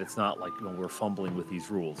a way that it's not like we're fumbling with these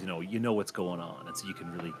rules. You know what's going on, and so you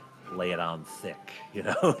can really lay it on thick,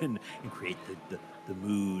 and create the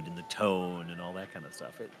mood and the tone and all that kind of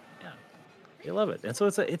stuff. They love it, and so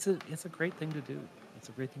it's a great thing to do. It's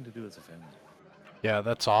a great thing to do as a family. Yeah,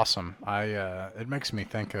 that's awesome. It makes me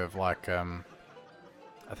think of I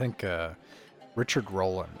think Richard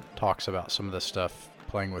Rowland talks about some of the stuff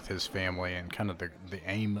playing with his family and kind of the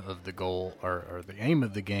aim of the goal or the aim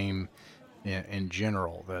of the game in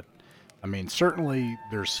general. That, I mean, certainly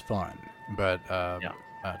there's fun, but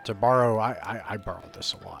to borrow, I borrow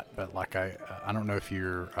this a lot, but I don't know if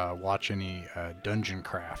you watch any Dungeon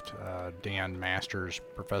Craft, Dan Masters,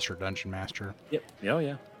 Professor Dungeon Master. Yep. Oh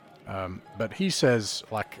yeah. But he says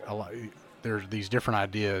there's these different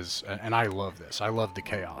ideas, and I love this. I love the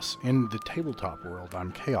chaos. In the tabletop world,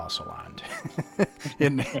 I'm chaos aligned.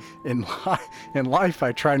 in life,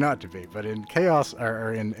 I try not to be, but in chaos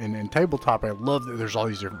or in tabletop, I love that there's all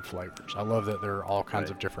these different flavors. I love that there are all kinds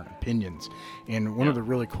of different opinions. And one of the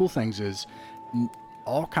really cool things is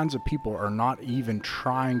all kinds of people are not even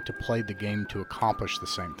trying to play the game to accomplish the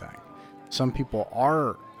same thing. Some people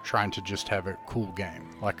are trying to just have a cool game,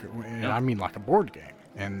 I mean like a board game,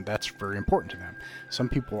 and that's very important to them. Some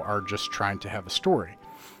people are just trying to have a story,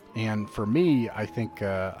 and for me, I think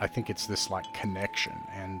it's this connection.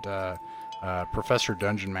 And Professor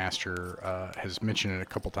Dungeon Master has mentioned it a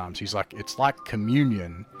couple times. He's like, it's like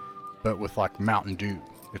communion, but with Mountain Dew.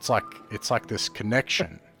 It's like this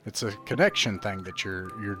connection. It's a connection thing that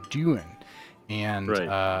you're doing, and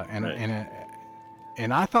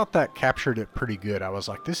and I thought that captured it pretty good. I was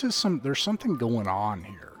like, there's something going on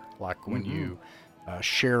here. When you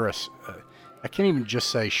share I can't even just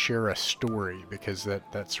say share a story, because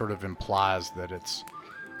that sort of implies that it's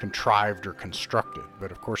contrived or constructed.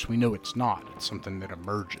 But of course we know it's not. It's something that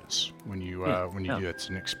emerges when you do it. It's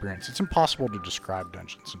an experience. It's impossible to describe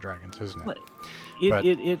Dungeons and Dragons, isn't it?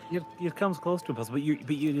 It comes close to impossible, but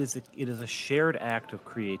it is a shared act of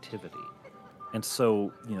creativity. And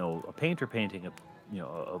so, a painter painting a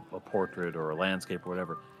portrait or a landscape or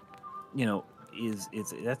whatever,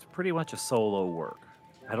 that's pretty much a solo work.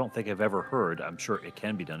 I don't think I've ever heard, I'm sure it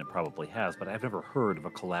can be done, it probably has, but I've never heard of a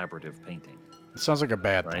collaborative painting. It sounds like a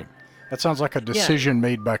bad thing. That sounds like a decision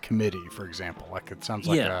made by committee, for example. It sounds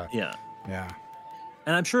like Yeah.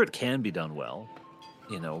 And I'm sure it can be done well,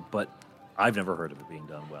 but I've never heard of it being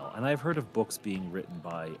done well. And I've heard of books being written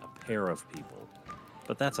by a pair of people,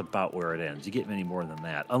 but that's about where it ends. You get many more than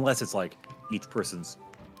that, unless it's each person's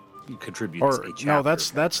contributes a chapter. No,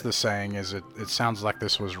 that's the saying. Is it sounds like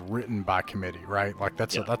this was written by committee, right?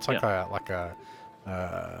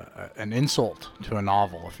 An insult to a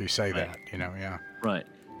novel if you say that. Right.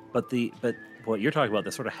 But what you're talking about,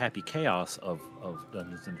 the sort of happy chaos of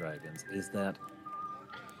Dungeons and Dragons, is that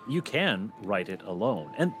you can write it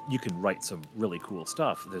alone, and you can write some really cool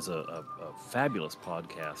stuff. There's a fabulous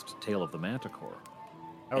podcast, Tale of the Manticore.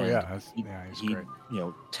 Oh, and he's great. He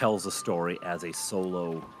tells a story as a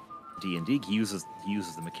solo D&D. He uses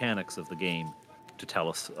the mechanics of the game to tell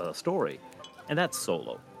us a story, and that's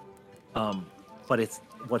solo. But it's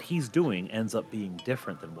what he's doing ends up being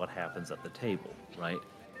different than what happens at the table, right?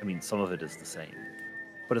 I mean, some of it is the same,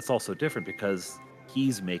 but it's also different because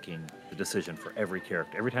he's making the decision for every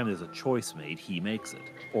character. Every time there's a choice made, he makes it,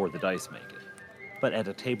 or the dice make it. But at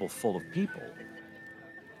a table full of people,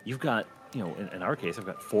 you've got, in our case, I've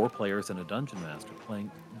got 4 players and a dungeon master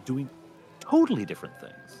doing totally different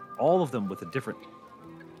things, all of them with a different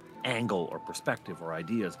angle or perspective or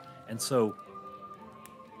ideas. And so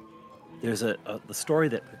there's the story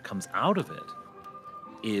that comes out of it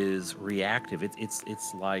is reactive.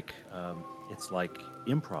 It's like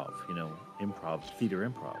improv, theater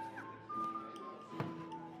improv.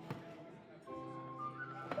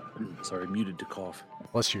 Sorry, muted to cough.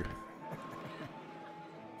 Bless you.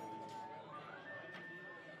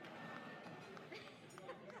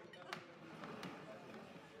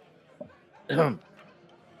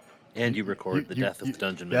 And you record the death of the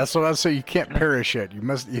dungeon master. That's what I say. You can't perish yet. You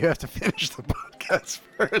have to finish the podcast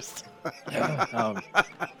first.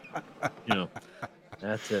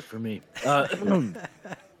 That's it for me.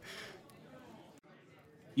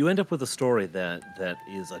 You end up with a story that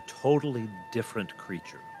is a totally different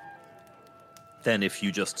creature than if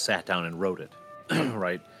you just sat down and wrote it,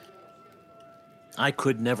 right? I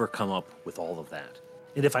could never come up with all of that,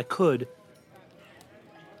 and if I could,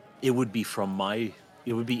 it would be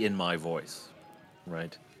in my voice,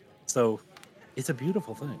 right? So it's a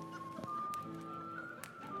beautiful thing.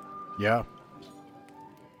 Yeah.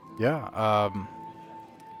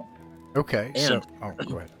 Okay. And,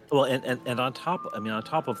 go ahead. Well, and on top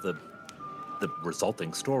of the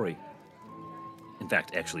resulting story, in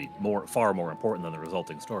fact, actually far more important than the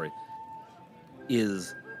resulting story,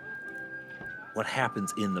 is what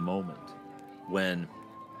happens in the moment when,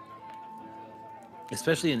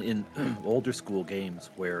 especially in older school games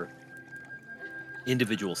where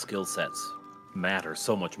individual skill sets matter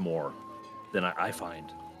so much more than I find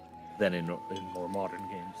than in more modern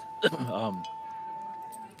games.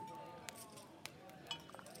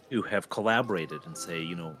 You have collaborated and say,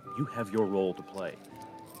 you have your role to play.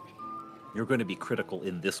 You're going to be critical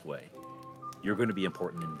in this way. You're going to be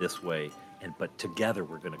important in this way, but together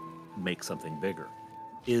we're going to make something bigger.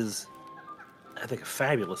 Is, I think, a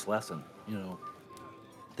fabulous lesson.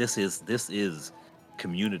 This is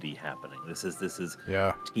community happening. This is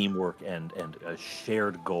teamwork and a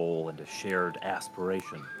shared goal and a shared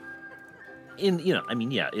aspiration. In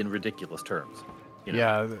ridiculous terms. We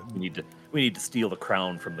need to steal the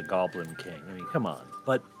crown from the Goblin King. I mean, come on.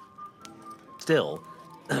 But still,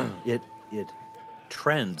 it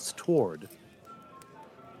trends toward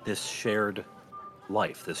this shared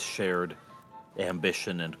life, this shared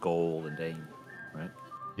ambition and goal and aim, right?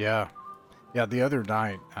 Yeah. Yeah, the other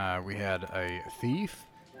night we had a thief,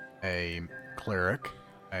 a cleric,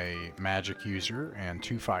 a magic user, and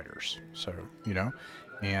 2 fighters. So,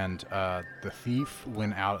 and the thief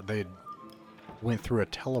went out, they went through a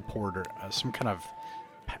teleporter, some kind of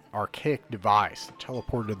archaic device that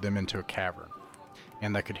teleported them into a cavern.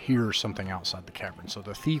 And they could hear something outside the cavern. So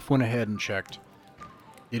the thief went ahead and checked.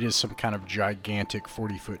 It is some kind of gigantic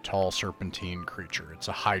 40-foot tall serpentine creature. It's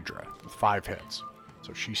a hydra with 5 heads.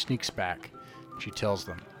 So she sneaks back. She tells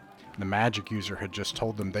them. The magic user had just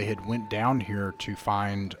told them they had went down here to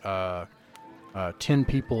find 10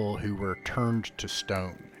 people who were turned to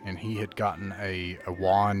stone. And he had gotten a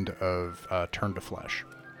wand of turn to flesh.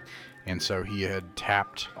 And so he had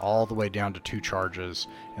tapped all the way down to 2 charges,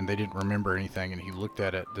 and they didn't remember anything. And he looked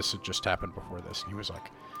at it. This had just happened before this. And he was like,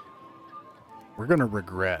 we're going to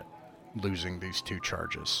regret losing these 2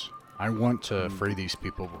 charges. I want to free these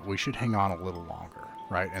people, but we should hang on a little longer,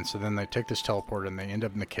 right? And so then they take this teleporter, and they end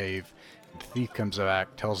up in the cave. The thief comes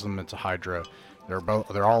back, tells them it's a hydra.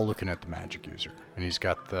 They're all looking at the magic user. And he's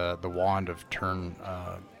got the wand of turn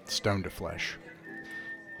stone to flesh.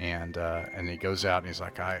 And he goes out and he's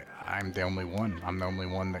like, I'm the only one. I'm the only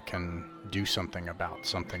one that can do something about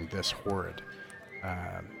something this horrid.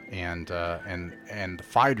 And the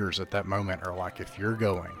fighters at that moment are like, if you're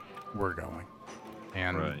going, we're going.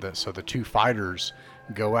 And right. So the 2 fighters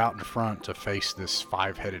go out in front to face this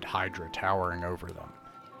 5-headed hydra towering over them.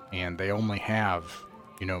 And they only have,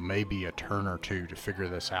 maybe a turn or 2 to figure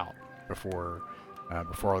this out before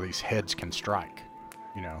all these heads can strike,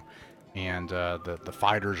 And the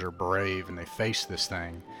fighters are brave, and they face this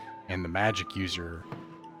thing, and the magic user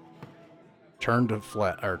turned to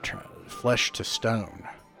flesh to stone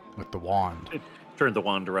with the wand. It turned the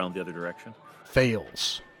wand around the other direction.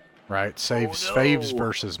 Fails, right? Saves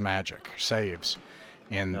versus magic. Saves,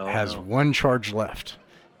 and has 1 charge left.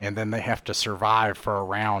 And then they have to survive for a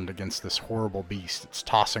round against this horrible beast. It's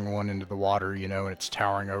tossing one into the water, and it's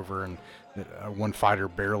towering over, and one fighter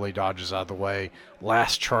barely dodges out of the way.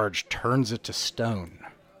 Last charge turns it to stone.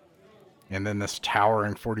 And then this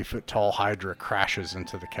towering 40-foot tall hydra crashes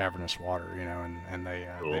into the cavernous water, and they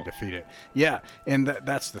defeat it. Yeah, and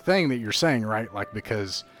that's the thing that you're saying, right? Like,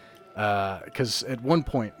 because at one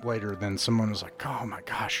point later, then someone was like, oh my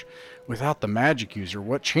gosh, without the magic user,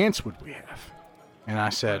 what chance would we have? And I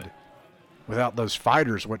said, without those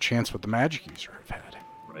fighters, what chance would the magic user have had?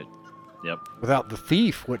 Right. Yep. Without the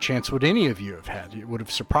thief, what chance would any of you have had? It would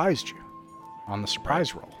have surprised you on the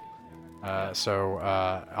surprise roll. So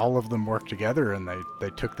all of them worked together, and they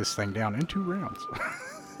took this thing down in 2 rounds.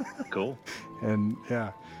 Cool. And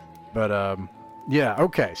yeah, but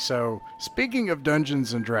okay. So speaking of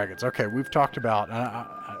Dungeons and Dragons, okay, we've talked about.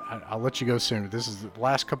 I'll let you go soon. This is the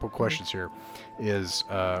last couple of questions here. Is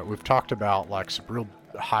we've talked about like some real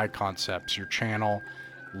high concepts. Your channel,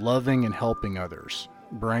 loving and helping others,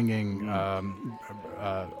 bringing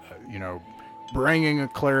bringing a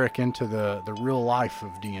cleric into the real life of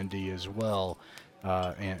D&D as well,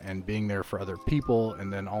 and being there for other people,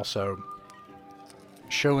 and then also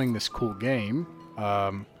showing this cool game,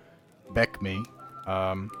 BECMI,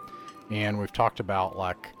 and we've talked about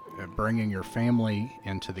like bringing your family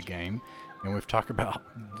into the game, and we've talked about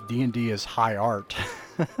D&D as high art.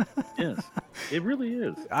 Yes, it really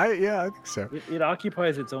is. I think so. It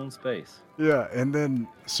occupies its own space. Yeah, and then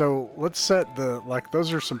so let's set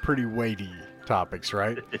those are some pretty weighty topics,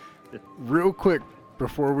 right? Real quick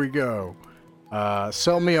before we go,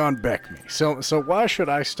 sell me on BECMI. So why should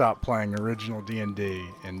I stop playing original D&D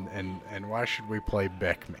and why should we play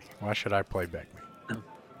BECMI? Why should I play BECMI?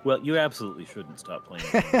 Well, you absolutely shouldn't stop playing.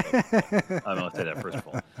 I'm gonna say that first of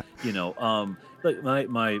all. Look,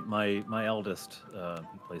 my eldest,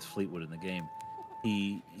 he plays Fleetwood in the game.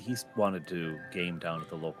 He's wanted to game down at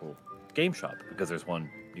the local game shop because there's one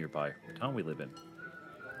nearby the town we live in,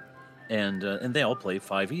 and they all play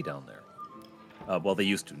 5e down there. Well, they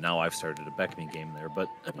used to. Now I've started a BECMI game there, but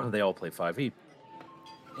they all play 5e.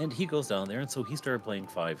 And he goes down there, and so he started playing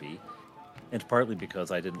 5e, and partly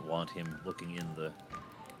because I didn't want him looking in the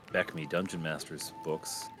BECMI Dungeon Masters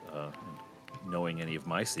books, and knowing any of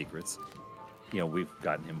my secrets. We've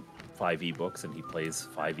gotten him 5e books, and he plays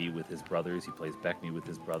 5e with his brothers. He plays BECMI with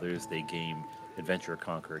his brothers. They game Adventure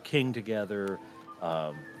Conquer a King together.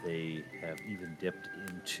 They have even dipped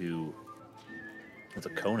into what's a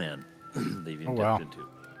Conan. They've even dipped into.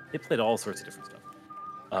 They played all sorts of different stuff.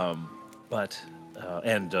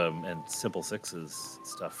 And Simple Six's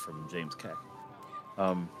stuff from James Keck.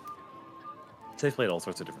 They've played all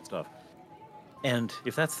sorts of different stuff. And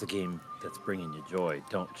if that's the game that's bringing you joy,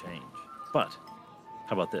 don't change. But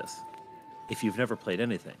how about this? If you've never played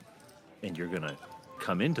anything and you're going to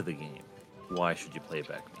come into the game, why should you play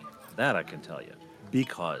BECMI? That I can tell you.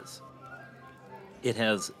 Because it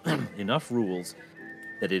has enough rules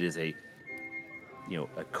that it is a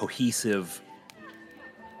cohesive,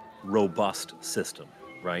 robust system,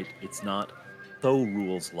 right? It's not so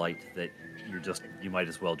rules light that you might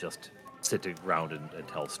as well just sit around and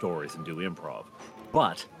tell stories and do improv.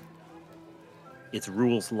 But it's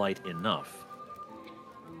rules light enough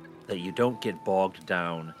that you don't get bogged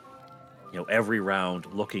down, every round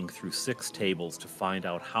looking through 6 tables to find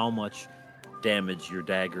out how much damage your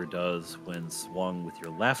dagger does when swung with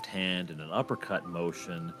your left hand in an uppercut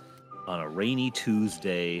motion on a rainy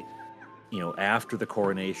Tuesday, after the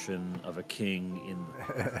coronation of a king in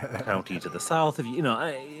the county to the south of you.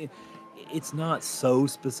 It's not so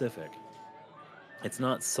specific. It's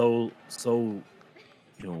not so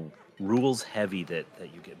rules heavy that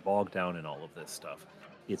you get bogged down in all of this stuff.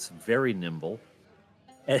 It's very nimble.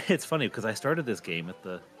 And it's funny because I started this game at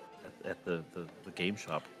the game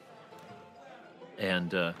shop,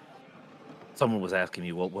 and someone was asking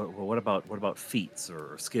me, well, what about feats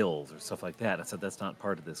or skills or stuff like that? I said, that's not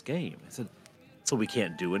part of this game. I said, so we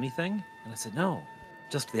can't do anything? And I said, no,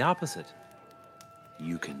 just the opposite.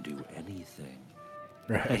 You can do anything.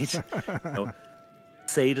 Right?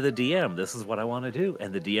 Say to the DM, this is what I want to do.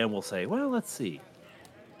 And the DM will say, well, let's see.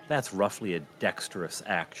 That's roughly a dexterous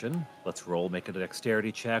action. Let's roll, make it a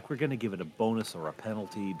dexterity check. We're going to give it a bonus or a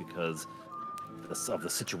penalty because of the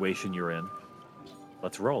situation you're in.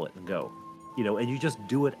 Let's roll it and go. And you just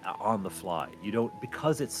do it on the fly. You don't,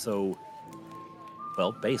 because it's so,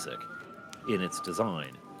 basic in its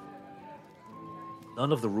design.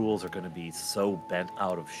 None of the rules are going to be so bent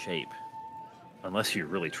out of shape, unless you're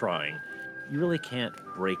really trying. You really can't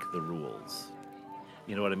break the rules.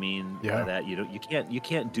 You know what I mean? Yeah. By that you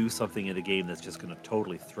can't do something in a game that's just going to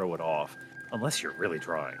totally throw it off, unless you're really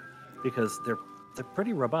trying, because they're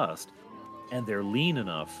pretty robust, and they're lean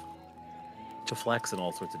enough to flex in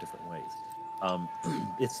all sorts of different ways.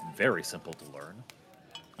 It's very simple to learn.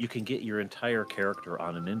 You can get your entire character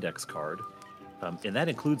on an index card, and that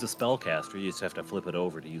includes a spellcaster. You just have to flip it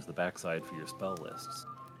over to use the backside for your spell lists.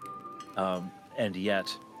 And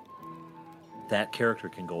yet, that character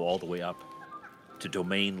can go all the way up to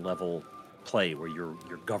domain level play, where you're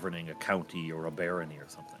governing a county or a barony or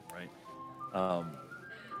something, right?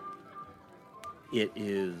 It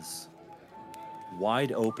is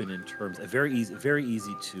wide open in terms of very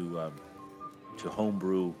easy to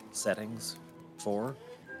homebrew settings for,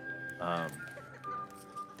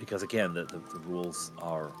 because again the rules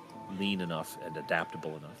are lean enough and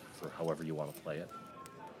adaptable enough for however you want to play it.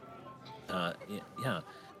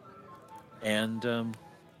 And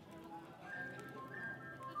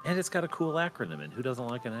it's got a cool acronym, and who doesn't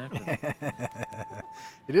like an acronym?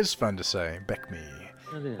 It is fun to say, BECMI.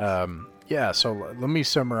 It is. Yeah, so let me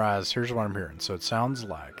summarize. Here's what I'm hearing. So it sounds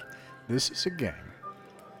like this is a game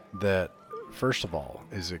that, first of all,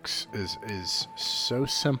 is so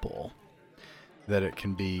simple that it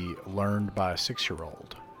can be learned by a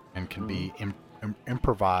 6-year-old and can be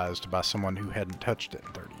improvised by someone who hadn't touched it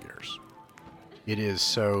in 30 years. It is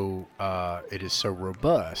so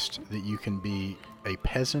robust that you can be a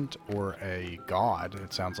peasant or a god.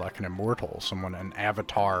 It sounds like an immortal, an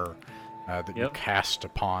avatar that you cast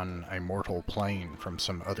upon a mortal plane from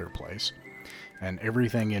some other place, and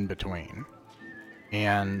everything in between.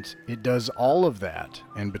 And it does all of that,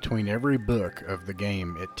 and between every book of the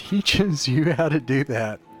game, it teaches you how to do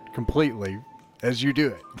that completely as you do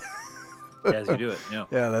it. As you do it, yeah.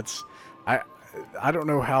 Yeah, I don't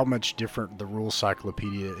know how much different the rule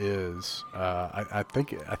cyclopedia is. I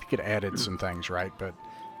think it added some things, right? But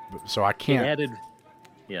so I It can't. added,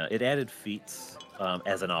 yeah, it added feats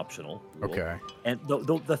as an optional rule. Okay. And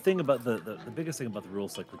the thing about the biggest thing about the rule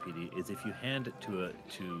cyclopedia is if you hand it to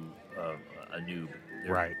a noob,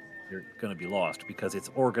 Right. they're going to be lost because it's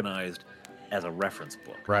organized as a reference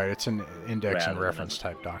book. Right. It's an index and Rather than reference a-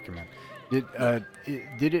 type document. Did Yeah.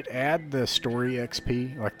 did it add the story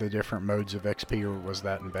XP, like the different modes of XP, or was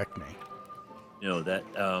that in BECMI? That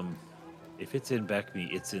if it's in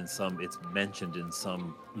BECMI, it's mentioned in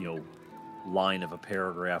some line of a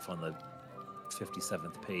paragraph on the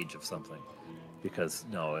 57th page of something, because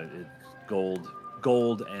no, it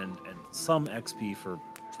gold and some XP for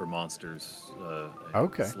monsters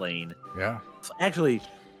Okay. slain, Yeah. actually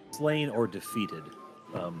slain or defeated,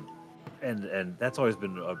 and that's always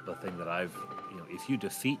been a thing that I've if you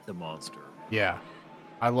defeat the monster, Yeah.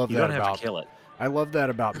 I love you that don't have about to kill it. I love that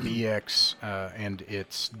about BX and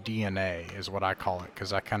its DNA is what I call it,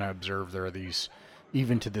 because I kind of observe there are these,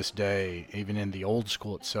 even to this day, even in the old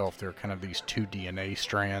school itself, there are kind of these two DNA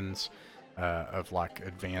strands of like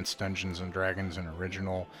advanced Dungeons and Dragons and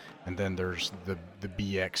original, and then there's the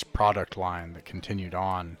BX product line that continued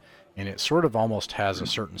on, and it sort of almost has a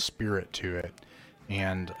certain spirit to it,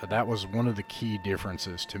 and that was one of the key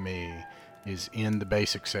differences to me. Is in the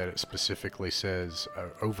basic set, it specifically says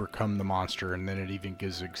overcome the monster, and then it even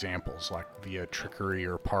gives examples like via trickery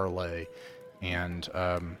or parlay, and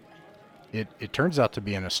it turns out to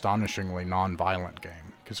be an astonishingly non-violent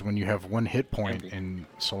game, because when you have one hit point and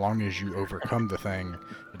so long as you overcome the thing,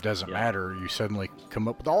 it doesn't Yeah. matter, you suddenly come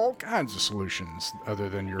up with all kinds of solutions other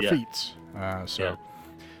than your Yeah. feats.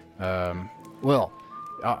 Well,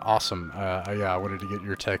 awesome. Yeah, I wanted to get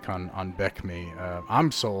your take on BECMI.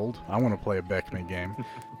 I'm sold. I want to play a BECMI game.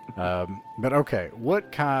 But okay,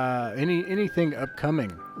 what anything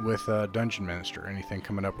upcoming with Dungeon Minister? Anything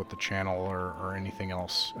coming up with the channel or anything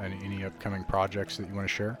else? Any upcoming projects that you want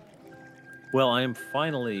to share? Well, I am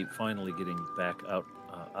finally getting back out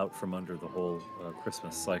from under the whole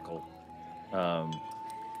Christmas cycle, and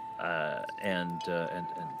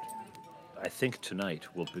I think tonight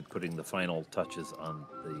we'll be putting the final touches on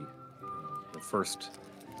the first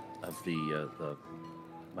of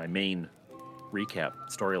my main recap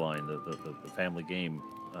storyline, the family game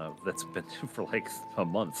that's been for like a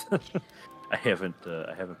month. I haven't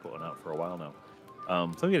put one out for a while now,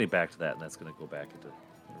 so I'm getting back to that, and that's going to go back into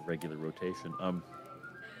regular rotation.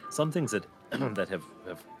 Some things that that have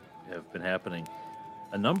been happening.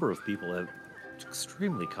 A number of people have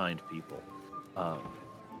extremely kind people. A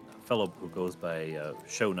fellow who goes by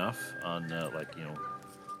Show Nuff on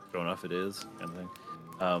Show Nuff it is kind of thing.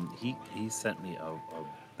 He sent me a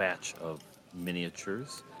batch of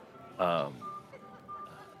miniatures.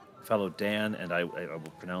 Fellow Dan, and I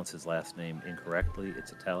will pronounce his last name incorrectly.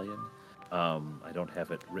 It's Italian. I don't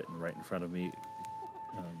have it written right in front of me,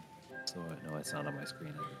 so I know it's not on my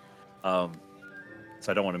screen.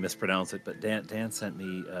 So I don't want to mispronounce it. But Dan sent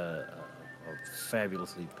me a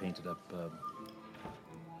fabulously painted up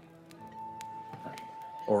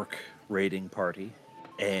orc raiding party,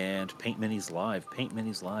 and Paint Minis Live. Paint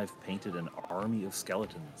Minis Live painted an army of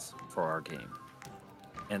skeletons for our game,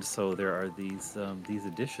 and so there are these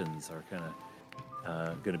editions are kind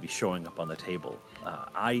of going to be showing up on the table.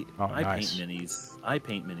 I nice.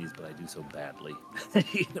 paint minis, but I do so badly,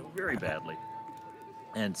 very badly,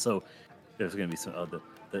 and so there's going to be some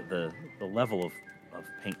the level of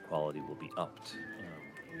paint quality will be upped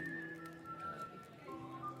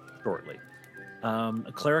shortly.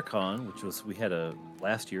 Claricon, which we had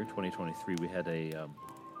last year, 2023, we had a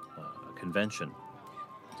convention.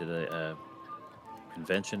 Did a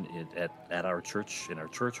convention at our church, in our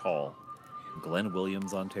church hall, Glen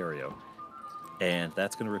Williams, Ontario, and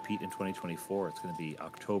that's going to repeat in 2024. It's going to be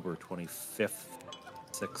October 25th,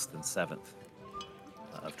 6th, and 7th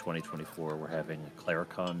of 2024. We're having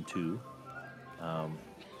Claricon 2,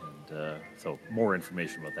 so more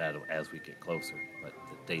information about that as we get closer, but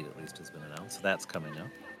the date at least has been announced, so that's coming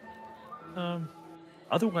up.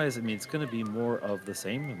 Otherwise, I mean, it's going to be more of the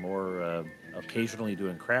same, more occasionally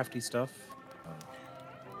doing crafty stuff.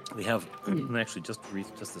 We have actually just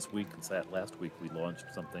this week, last week, we launched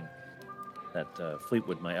something that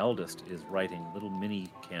Fleetwood, my eldest, is writing little mini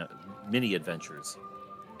adventures,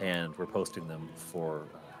 and we're posting them for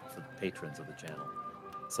the patrons of the channel.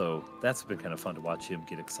 So that's been kind of fun to watch him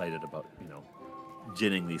get excited about,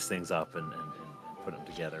 ginning these things up and putting them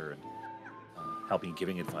together, and helping,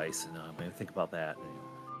 giving advice, and maybe think about that.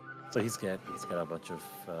 So he's got a bunch of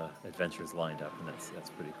adventures lined up, and that's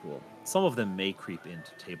pretty cool. Some of them may creep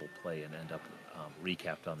into table play and end up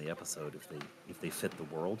recapped on the episode if they fit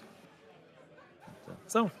the world.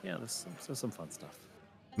 So yeah, there's some fun stuff.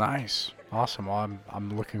 Nice, awesome. Well,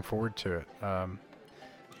 I'm looking forward to it. All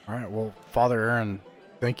right, well, Father Aaron,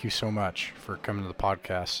 thank you so much for coming to the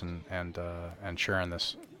podcast and sharing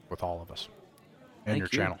this with all of us and your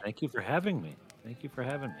channel. Thank you for having me.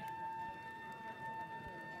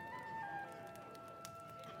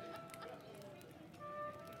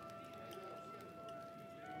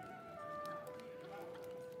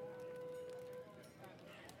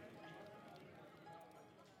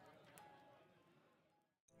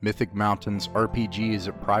 Mythic Mountains RPG is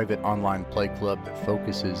a private online play club that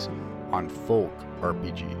focuses on folk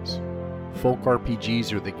RPGs. Folk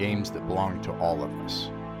RPGs are the games that belong to all of us.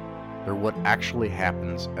 They're what actually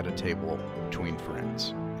happens at a table between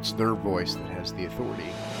friends. It's their voice that has the authority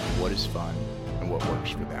on what is fun and what works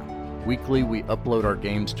for them. Weekly, we upload our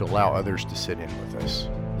games to allow others to sit in with us.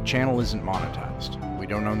 The channel isn't monetized. We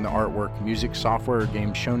don't own the artwork, music, software, or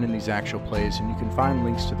games shown in these actual plays, and you can find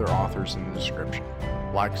links to their authors in the description.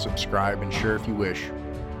 Like, subscribe, and share if you wish,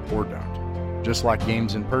 or don't. Just like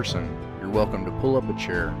games in person, you're welcome to pull up a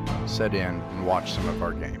chair, sit in, and watch some of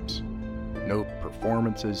our games. No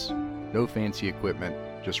performances, no fancy equipment,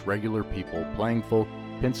 just regular people playing folk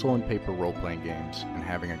pencil and paper role-playing games and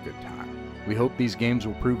having a good time. We hope these games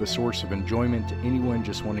will prove a source of enjoyment to anyone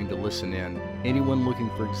just wanting to listen in, anyone looking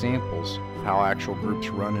for examples of how actual groups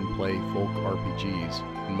run and play folk RPGs,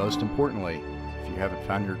 and most importantly, if you haven't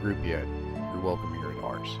found your group yet, you're welcome here at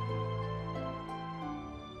ours.